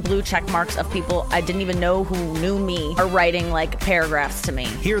 14 blue check marks of people I didn't even know who knew me are writing like paragraphs to me.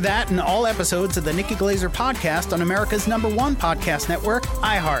 Hear that in all episodes of the Nikki Glazer Podcast on America's #1 podcast network,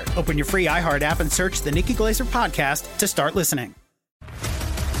 iHeart. Open your free iHeart app and search the Nikki Glazer Podcast to start listening.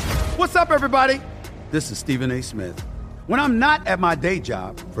 What's up, everybody? This is Stephen A. Smith. When I'm not at my day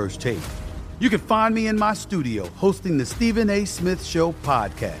job, First Take, you can find me in my studio hosting the Stephen A. Smith Show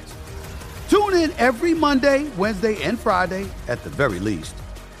podcast. Tune in every Monday, Wednesday, and Friday, at the very least,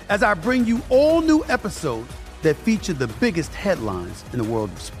 as I bring you all new episodes that feature the biggest headlines in the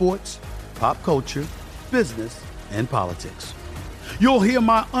world of sports, pop culture, business, and politics. You'll hear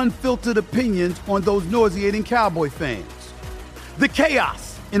my unfiltered opinions on those nauseating Cowboy fans, the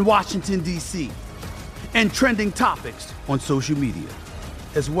chaos in Washington, D.C., and trending topics on social media,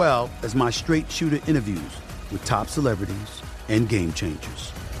 as well as my straight shooter interviews with top celebrities and game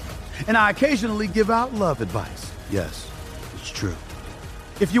changers. And I occasionally give out love advice. Yes, it's true.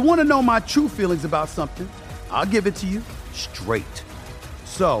 If you want to know my true feelings about something, I'll give it to you straight.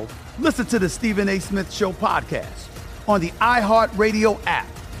 So listen to the Stephen A. Smith Show podcast on the iHeartRadio app,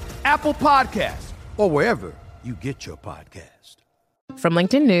 Apple Podcasts, or wherever you get your podcast. From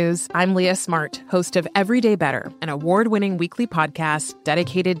LinkedIn News, I'm Leah Smart, host of Everyday Better, an award-winning weekly podcast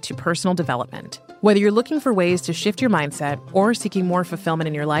dedicated to personal development. Whether you're looking for ways to shift your mindset or seeking more fulfillment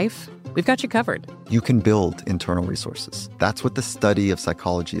in your life, we've got you covered. You can build internal resources. That's what the study of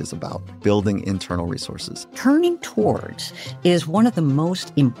psychology is about, building internal resources. Turning towards is one of the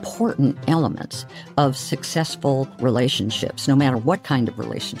most important elements of successful relationships, no matter what kind of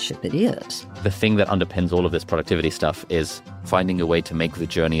relationship it is. The thing that underpins all of this productivity stuff is finding a way to make the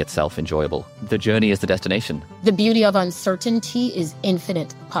journey itself enjoyable. The journey is the destination. The beauty of uncertainty is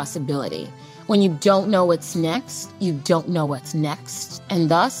infinite possibility. When you don't know what's next, you don't know what's next. And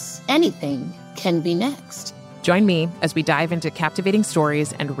thus, anything can be next. Join me as we dive into captivating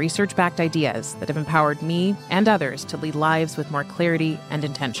stories and research-backed ideas that have empowered me and others to lead lives with more clarity and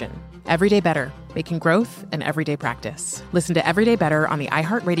intention. Everyday Better, making growth an everyday practice. Listen to Everyday Better on the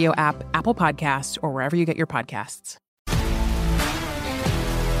iHeartRadio app, Apple Podcasts, or wherever you get your podcasts.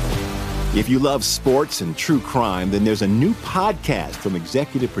 If you love sports and true crime, then there's a new podcast from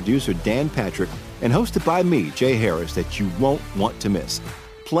executive producer Dan Patrick and hosted by me, Jay Harris, that you won't want to miss.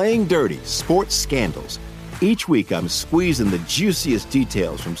 Playing Dirty: Sports Scandals. Each week, I'm squeezing the juiciest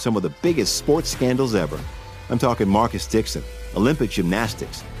details from some of the biggest sports scandals ever. I'm talking Marcus Dixon, Olympic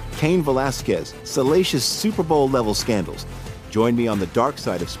gymnastics, Cain Velasquez, salacious Super Bowl-level scandals. Join me on the dark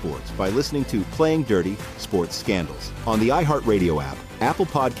side of sports by listening to Playing Dirty: Sports Scandals on the iHeartRadio app, Apple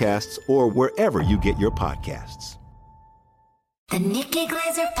Podcasts, or wherever you get your podcasts. The Nikki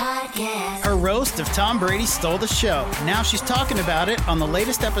Glazer Podcast. Her roast of Tom Brady stole the show. Now she's talking about it on the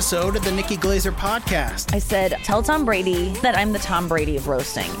latest episode of the Nikki Glazer Podcast. I said, tell Tom Brady that I'm the Tom Brady of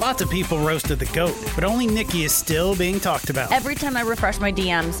roasting. Lots of people roasted the GOAT, but only Nikki is still being talked about. Every time I refresh my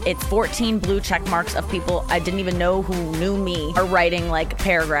DMs, it's 14 blue check marks of people I didn't even know who knew me are writing like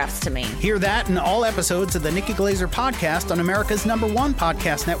paragraphs to me. Hear that in all episodes of the Nikki Glazer Podcast on America's #1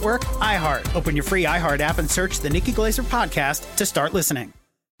 podcast network, iHeart. Open your free iHeart app and search the Nikki Glazer Podcast to start listening.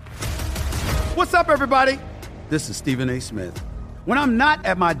 What's up, everybody? This is Stephen A. Smith. When I'm not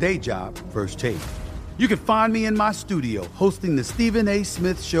at my day job, First Take, you can find me in my studio hosting the Stephen A.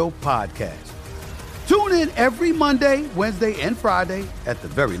 Smith Show podcast. Tune in every Monday, Wednesday, and Friday, at the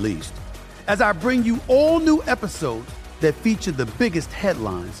very least, as I bring you all new episodes that feature the biggest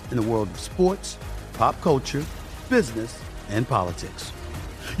headlines in the world of sports, pop culture, business, and politics.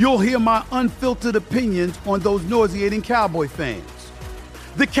 You'll hear my unfiltered opinions on those nauseating Cowboy fans,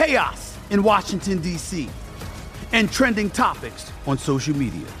 the chaos in Washington, D.C., and trending topics on social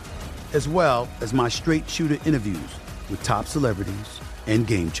media, as well as my straight shooter interviews with top celebrities and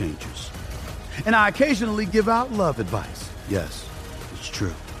game changers. And I occasionally give out love advice. Yes, it's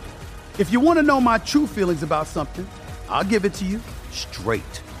true. If you want to know my true feelings about something, I'll give it to you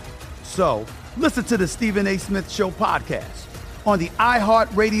straight. So listen to the Stephen A. Smith Show podcast on the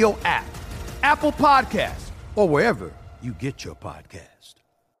iHeartRadio app, Apple Podcasts, or wherever you get your podcast.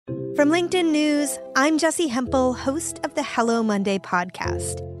 From LinkedIn News, I'm Jessie Hempel, host of the Hello Monday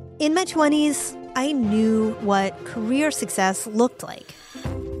podcast. In my 20s, I knew what career success looked like.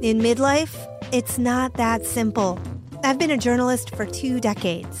 In midlife, it's not that simple. I've been a journalist for 2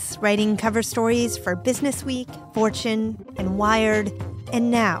 decades, writing cover stories for Business Week, Fortune, and Wired.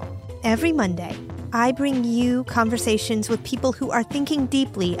 And now, every Monday, I bring you conversations with people who are thinking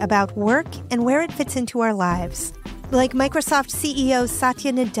deeply about work and where it fits into our lives. Like Microsoft CEO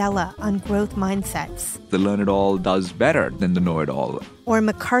Satya Nadella on growth mindsets. The learn-it-all does better than the know-it-all. Or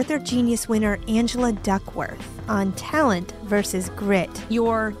MacArthur Genius winner Angela Duckworth on talent versus grit.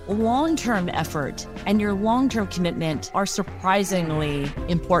 Your long-term effort and your long-term commitment are surprisingly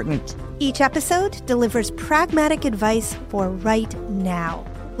important. Each episode delivers pragmatic advice for right now.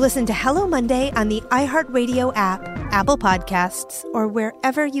 Listen to Hello Monday on the iHeartRadio app, Apple Podcasts, or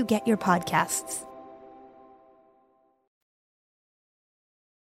wherever you get your podcasts.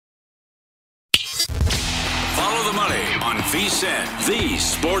 Follow the money on VSiN, the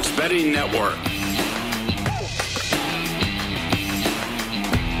Sports Betting Network.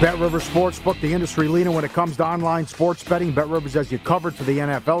 BetRivers Sportsbook, the industry leader when it comes to online sports betting. BetRivers has you covered to the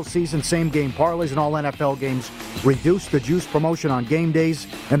NFL season. Same game parlays and all NFL games. Reduce the juice promotion on game days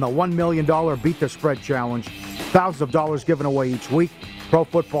and the $1 million Beat the Spread Challenge. Thousands of dollars given away each week. Pro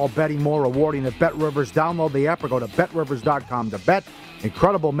football betting more rewarding at BetRivers. Download the app or go to BetRivers.com to bet.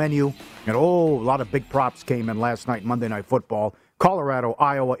 Incredible menu. And a lot of big props came in last night, Monday Night Football. Colorado,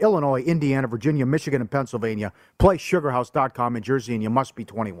 Iowa, Illinois, Indiana, Virginia, Michigan, and Pennsylvania. Play SugarHouse.com in Jersey, and you must be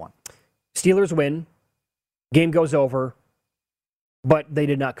 21. Steelers win. Game goes over, but they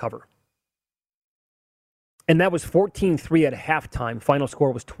did not cover. And that was 14-3 at halftime. Final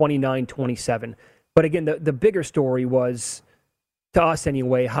score was 29-27. But again, the bigger story was, to us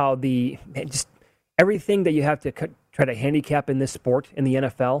anyway, how just everything that you have to try to handicap in this sport, in the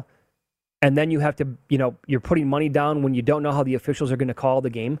NFL, and then you have to, you're putting money down when you don't know how the officials are going to call the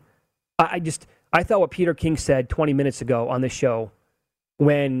game. I thought what Peter King said 20 minutes ago on the show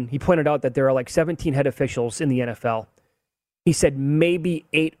when he pointed out that there are like 17 head officials in the NFL. He said maybe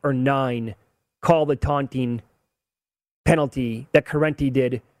 8 or 9 call the taunting penalty that Correnti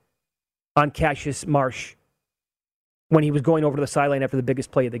did on Cassius Marsh when he was going over to the sideline after the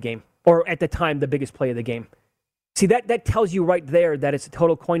biggest play of the game, or at the time, the biggest play of the game. See, that tells you right there that it's a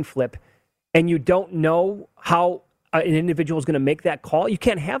total coin flip, and you don't know how an individual is going to make that call. You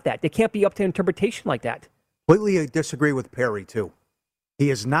can't have that. They can't be up to interpretation like that. Completely disagree with Perry, too.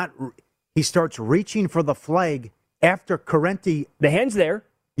 He starts reaching for the flag after Correnti. The hand's there.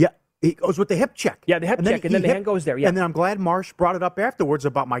 Yeah, he goes with the hip check. Yeah, the hip check, and then the hand goes there. Yeah. And then I'm glad Marsh brought it up afterwards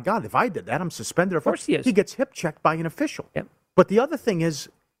about, my God, if I did that, I'm suspended. Of course he is. He gets hip checked by an official. Yep. But the other thing is,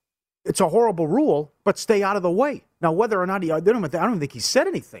 it's a horrible rule, but stay out of the way. Now, whether or not I don't think he said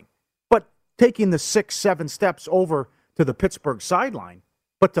anything, but taking the 6-7 steps over to the Pittsburgh sideline,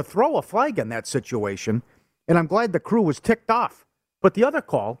 but to throw a flag in that situation, and I'm glad the crew was ticked off. But the other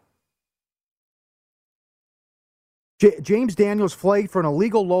call, James Daniels flagged for an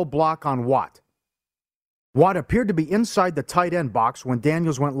illegal low block on Watt. Watt appeared to be inside the tight end box when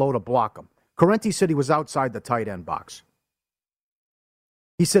Daniels went low to block him. Correnti said he was outside the tight end box.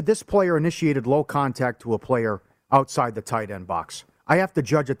 He said this player initiated low contact to a player outside the tight end box. I have to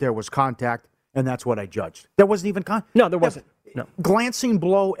judge that there was contact, and that's what I judged. There wasn't even contact. No, there wasn't. No. Glancing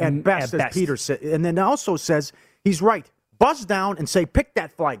blow at best, as Peter said. And then also says, he's right, buzz down and say, pick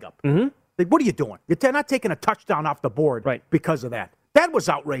that flag up. Mm-hmm. Like, what are you doing? You're not taking a touchdown off the board because of that. That was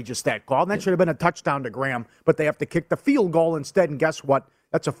outrageous, that call. And that should have been a touchdown to Graham, but they have to kick the field goal instead, and guess what?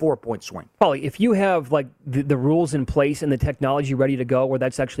 That's a 4-point swing. Paulie, if you have like the rules in place and the technology ready to go where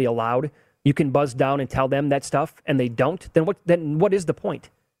that's actually allowed, you can buzz down and tell them that stuff, and they don't, then what is the point?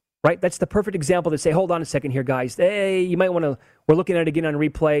 Right? That's the perfect example to say, hold on a second here, guys. Hey, you might want to, we're looking at it again on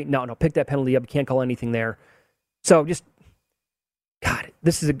replay. No, pick that penalty up. You can't call anything there. So just, God,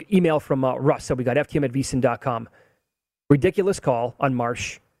 this is an email from Russ. So we got ftm@vsin.com. Ridiculous call on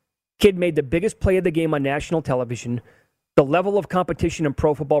Marsh. Kid made the biggest play of the game on national television. The level of competition in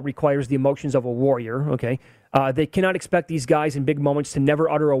pro football requires the emotions of a warrior, okay? They cannot expect these guys in big moments to never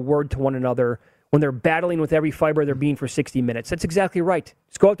utter a word to one another when they're battling with every fiber of their being for 60 minutes. That's exactly right.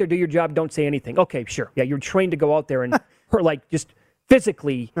 Just go out there, do your job, don't say anything. Okay, sure. Yeah, you're trained to go out there and just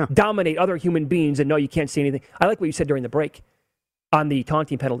physically dominate other human beings, and no, you can't say anything. I like what you said during the break on the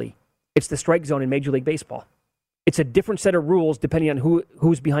taunting penalty. It's the strike zone in Major League Baseball. It's a different set of rules depending on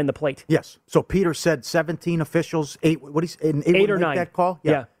who's behind the plate. Yes. So Peter said 17 officials, 8 or 9. That call?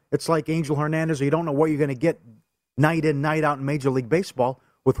 Yeah. It's like Angel Hernandez. You don't know what you're going to get night in, night out in Major League Baseball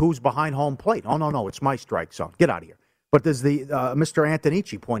with who's behind home plate. Oh, no, it's my strike zone. Get out of here. But as the Mr.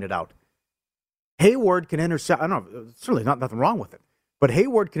 Antonici pointed out, Hayward can intercept. I don't know. Certainly nothing wrong with it. But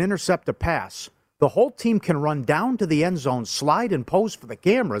Hayward can intercept a pass. The whole team can run down to the end zone, slide and pose for the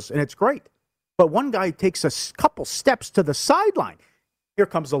cameras, and it's great. but one guy takes a couple steps to the sideline. Here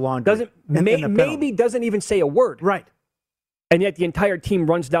comes the laundry. Maybe doesn't even say a word. Right. And yet the entire team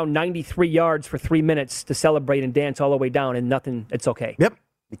runs down 93 yards for 3 minutes to celebrate and dance all the way down, and nothing. It's okay. Yep.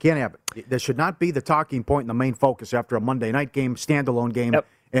 You can't have it. There should not be the talking point and the main focus after a Monday night game, standalone game,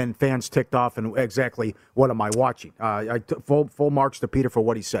 and fans ticked off and exactly what am I watching. I took full marks to Peter for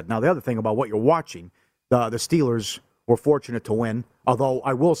what he said. Now, the other thing about what you're watching, the Steelers were fortunate to win, although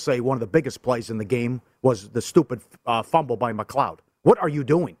I will say one of the biggest plays in the game was the stupid fumble by McLeod. What are you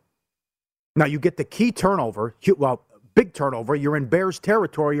doing? Now, you get the key turnover, big turnover, you're in Bears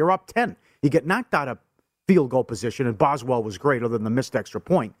territory, you're up 10. You get knocked out of field goal position, and Boswell was great other than the missed extra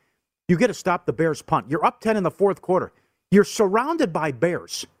point. You get to stop the Bears punt. You're up 10 in the fourth quarter. You're surrounded by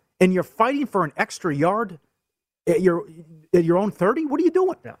Bears, and you're fighting for an extra yard at your own 30? What are you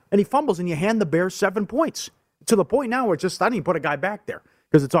doing? Yeah. And he fumbles, and you hand the Bears 7 points. To the point now where it's just, I didn't even put a guy back there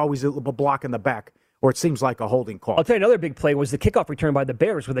because it's always a block in the back, or it seems like a holding call. I'll tell you another big play was the kickoff return by the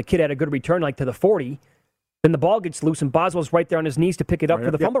Bears, where the kid had a good return like to the 40. Then the ball gets loose, and Boswell's right there on his knees to pick it up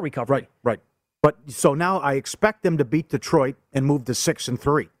for the fumble recovery. Right. But so now I expect them to beat Detroit and move to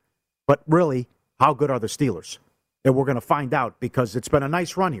 6-3. But really, how good are the Steelers? And we're going to find out because it's been a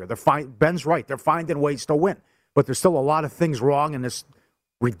nice run here. Ben's right. They're finding ways to win. But there's still a lot of things wrong in this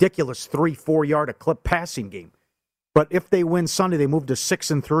ridiculous 3-4 yard a clip passing game. But if they win Sunday, they move to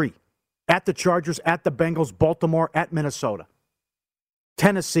 6-3. At the Chargers, at the Bengals, Baltimore, at Minnesota,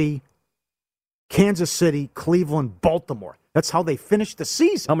 Tennessee, Kansas City, Cleveland, Baltimore. That's how they finish the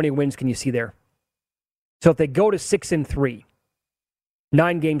season. How many wins can you see there? So if they go to 6-3,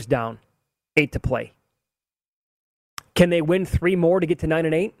 9 games down, 8 to play, can they win 3 more to get to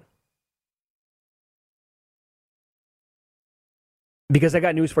 9-8? Because I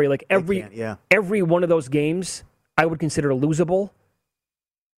got news for you. Like every one of those games, I would consider losable.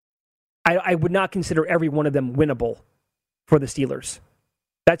 I would not consider every one of them winnable for the Steelers.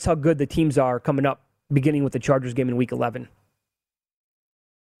 That's how good the teams are coming up, beginning with the Chargers game in Week 11.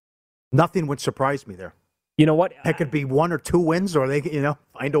 Nothing would surprise me there. You know what? That could be 1 or 2 wins, or they,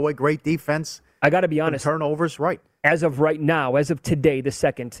 find a way. Great defense. I got to be honest. Turnovers, right? As of right now, as of today, the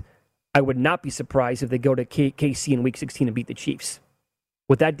 2nd, I would not be surprised if they go to KC in Week 16 and beat the Chiefs.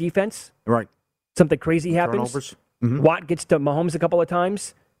 With that defense, right? Something crazy happens. Turnovers. Watt gets to Mahomes a couple of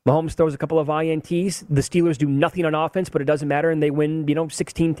times. Mahomes throws a couple of INTs. The Steelers do nothing on offense, but it doesn't matter, and they win,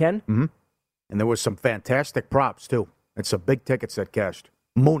 16-10. Mm-hmm. And there was some fantastic props, too. And some big tickets that cashed.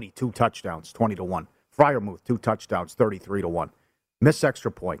 Mooney, 2 touchdowns, 20-1. Freiermuth, 2 touchdowns, 33-1. Missed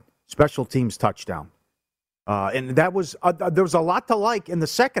extra point. Special teams touchdown. And that was there was a lot to like in the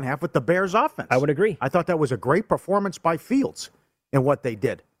second half with the Bears offense. I would agree. I thought that was a great performance by Fields in what they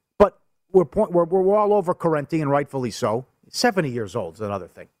did. But we're all over Corrente, and rightfully so. 70 years old is another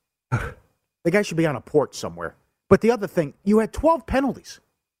thing. The guy should be on a porch somewhere. But the other thing, you had 12 penalties.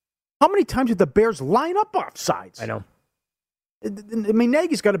 How many times did the Bears line up offsides? I know. I mean,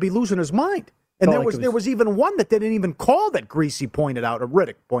 Nagy's got to be losing his mind. And there was even one that they didn't even call that Greasy pointed out, or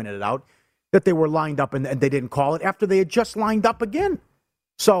Riddick pointed it out, that they were lined up and they didn't call it after they had just lined up again.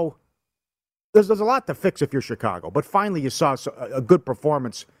 So there's a lot to fix if you're Chicago. But finally you saw a good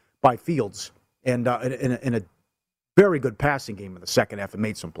performance by Fields and in a very good passing game in the second half and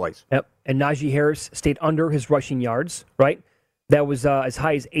made some plays. Yep. And Najee Harris stayed under his rushing yards, right? That was as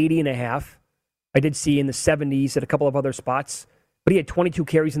high as 80.5. I did see in the 70s at a couple of other spots. But he had 22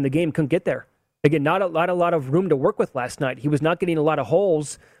 carries in the game, couldn't get there. Again, not a lot of room to work with last night. He was not getting a lot of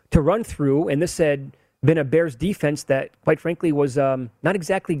holes to run through, and this had been a Bears defense that, quite frankly, was not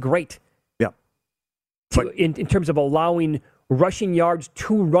exactly great. Yeah. In terms of allowing rushing yards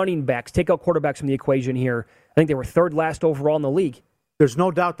to running backs, take out quarterbacks from the equation here. I think they were 3rd last overall in the league. There's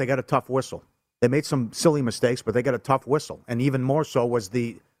no doubt they got a tough whistle. They made some silly mistakes, but they got a tough whistle. And even more so was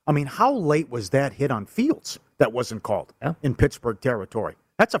how late was that hit on Fields that wasn't called in Pittsburgh territory?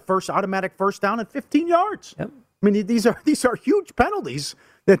 That's a automatic first down at 15 yards. Yep. I mean, these are huge penalties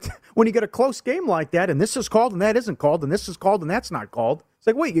that when you get a close game like that, and this is called and that isn't called, and this is called and that's not called, it's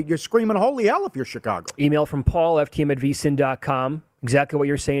like, wait, you're screaming holy hell if you're Chicago. Email from Paul, ftm@vsin.com. Exactly what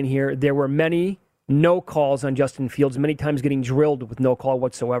you're saying here. There were many no calls on Justin Fields, many times getting drilled with no call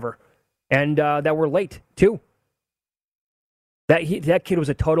whatsoever. And that were late, too. That kid was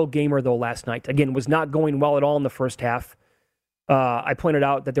a total gamer, though, last night. Again, was not going well at all in the first half. I pointed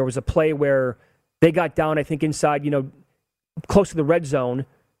out that there was a play where they got down, I think, inside, close to the red zone,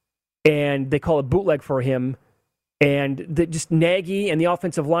 and they call a bootleg for him, And just Nagy and the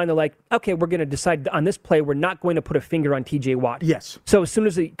offensive line, they're like, okay, we're going to decide on this play, we're not going to put a finger on T.J. Watt. Yes. So as soon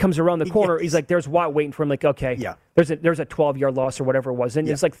as he comes around the corner, he's like, there's Watt waiting for him. Like, okay, there's a 12-yard loss or whatever it was. And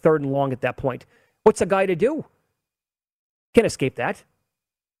it's like 3rd and long at that point. What's a guy to do? Can't escape that.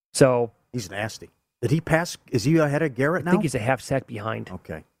 So he's nasty. Did he pass? Is he ahead of Garrett now? I think he's a half sack behind.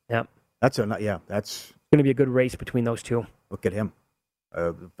 Okay. Yeah. That's going to be a good race between those two. Look at him.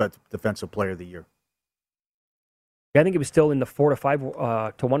 Defensive Player of the Year. Yeah, I think he was still in the 4 to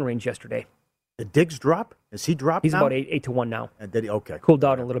 5 to 1 range yesterday. Did Diggs drop? Is he dropped He's now? about 8 to 1 now. Did he? Okay. Cooled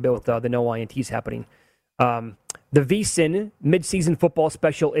down a little bit with the no INTs happening. The VSiN mid-season football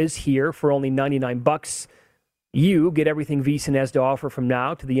special is here for only $99. You get everything VSiN has to offer from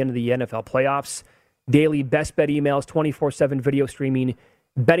now to the end of the NFL playoffs. Daily best bet emails, 24/7 video streaming,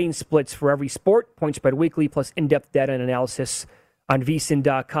 betting splits for every sport, point spread weekly, plus in-depth data and analysis on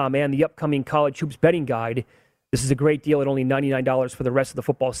vsin.com, and the upcoming College Hoops betting guide. This is a great deal at only $99 for the rest of the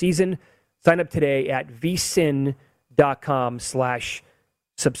football season. Sign up today at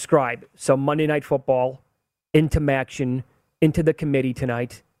vsin.com/subscribe. So Monday Night Football, into Maction, into the committee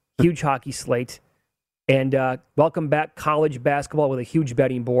tonight. Huge hockey slate. And welcome back college basketball with a huge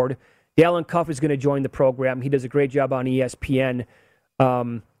betting board. Dalen Cuff is going to join the program. He does a great job on ESPN.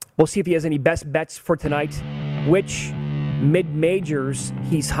 We'll see if he has any best bets for tonight, which mid-majors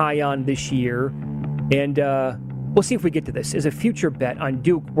he's high on this year. And we'll see if we get to this. Is a future bet on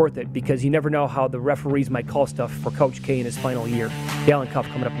Duke worth it? Because you never know how the referees might call stuff for Coach K in his final year. Dalen Cuff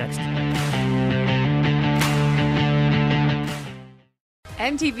coming up next.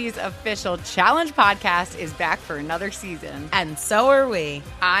 MTV's official Challenge podcast is back for another season. And so are we.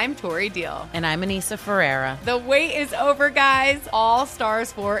 I'm Tori Deal. And I'm Anissa Ferreira. The wait is over, guys. All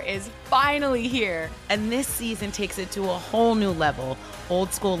Stars 4 is finally here. And this season takes it to a whole new level.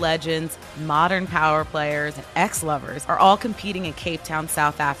 Old school legends, modern power players, and ex-lovers are all competing in Cape Town,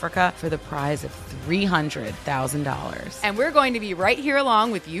 South Africa for the prize of $300,000. And we're going to be right here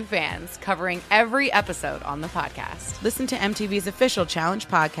along with you fans, covering every episode on the podcast. Listen to MTV's official Challenge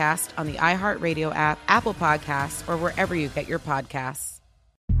podcast on the iHeartRadio app, Apple Podcasts, or wherever you get your podcasts.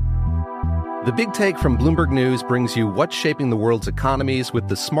 The Big Take from Bloomberg News brings you what's shaping the world's economies with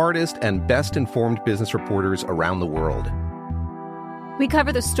the smartest and best-informed business reporters around the world. We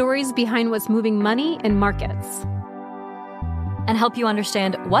cover the stories behind what's moving money and markets, and help you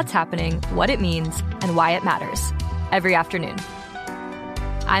understand what's happening, what it means, and why it matters every afternoon.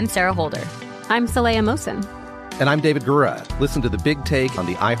 I'm Sarah Holder. I'm Saleha Mohsin. And I'm David Gura. Listen to The Big Take on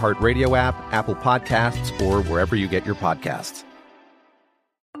the iHeartRadio app, Apple Podcasts, or wherever you get your podcasts.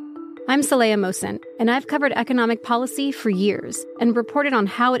 I'm Saleha Mohsin, and I've covered economic policy for years and reported on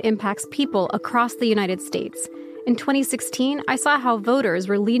how it impacts people across the United States. In 2016, I saw how voters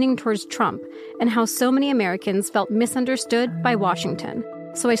were leaning towards Trump and how so many Americans felt misunderstood by Washington.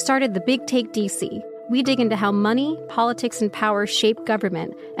 So I started The Big Take DC. We dig into how money, politics, and power shape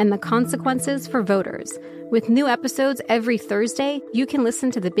government and the consequences for voters. With new episodes every Thursday, you can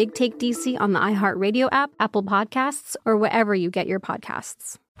listen to The Big Take DC on the iHeartRadio app, Apple Podcasts, or wherever you get your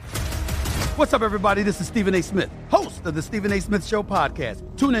podcasts. What's up, everybody? This is Stephen A. Smith, host of the Stephen A. Smith Show podcast.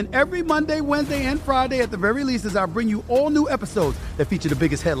 Tune in every Monday, Wednesday, and Friday at the very least as I bring you all new episodes that feature the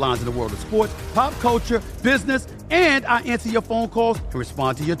biggest headlines in the world of sports, pop culture, business, and I answer your phone calls and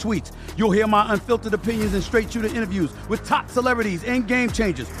respond to your tweets. You'll hear my unfiltered opinions and straight-shooter interviews with top celebrities and game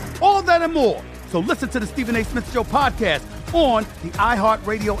changers. All that and more. So listen to the Stephen A. Smith Show podcast on the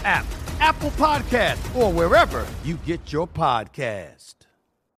iHeartRadio app, Apple Podcasts, or wherever you get your podcasts.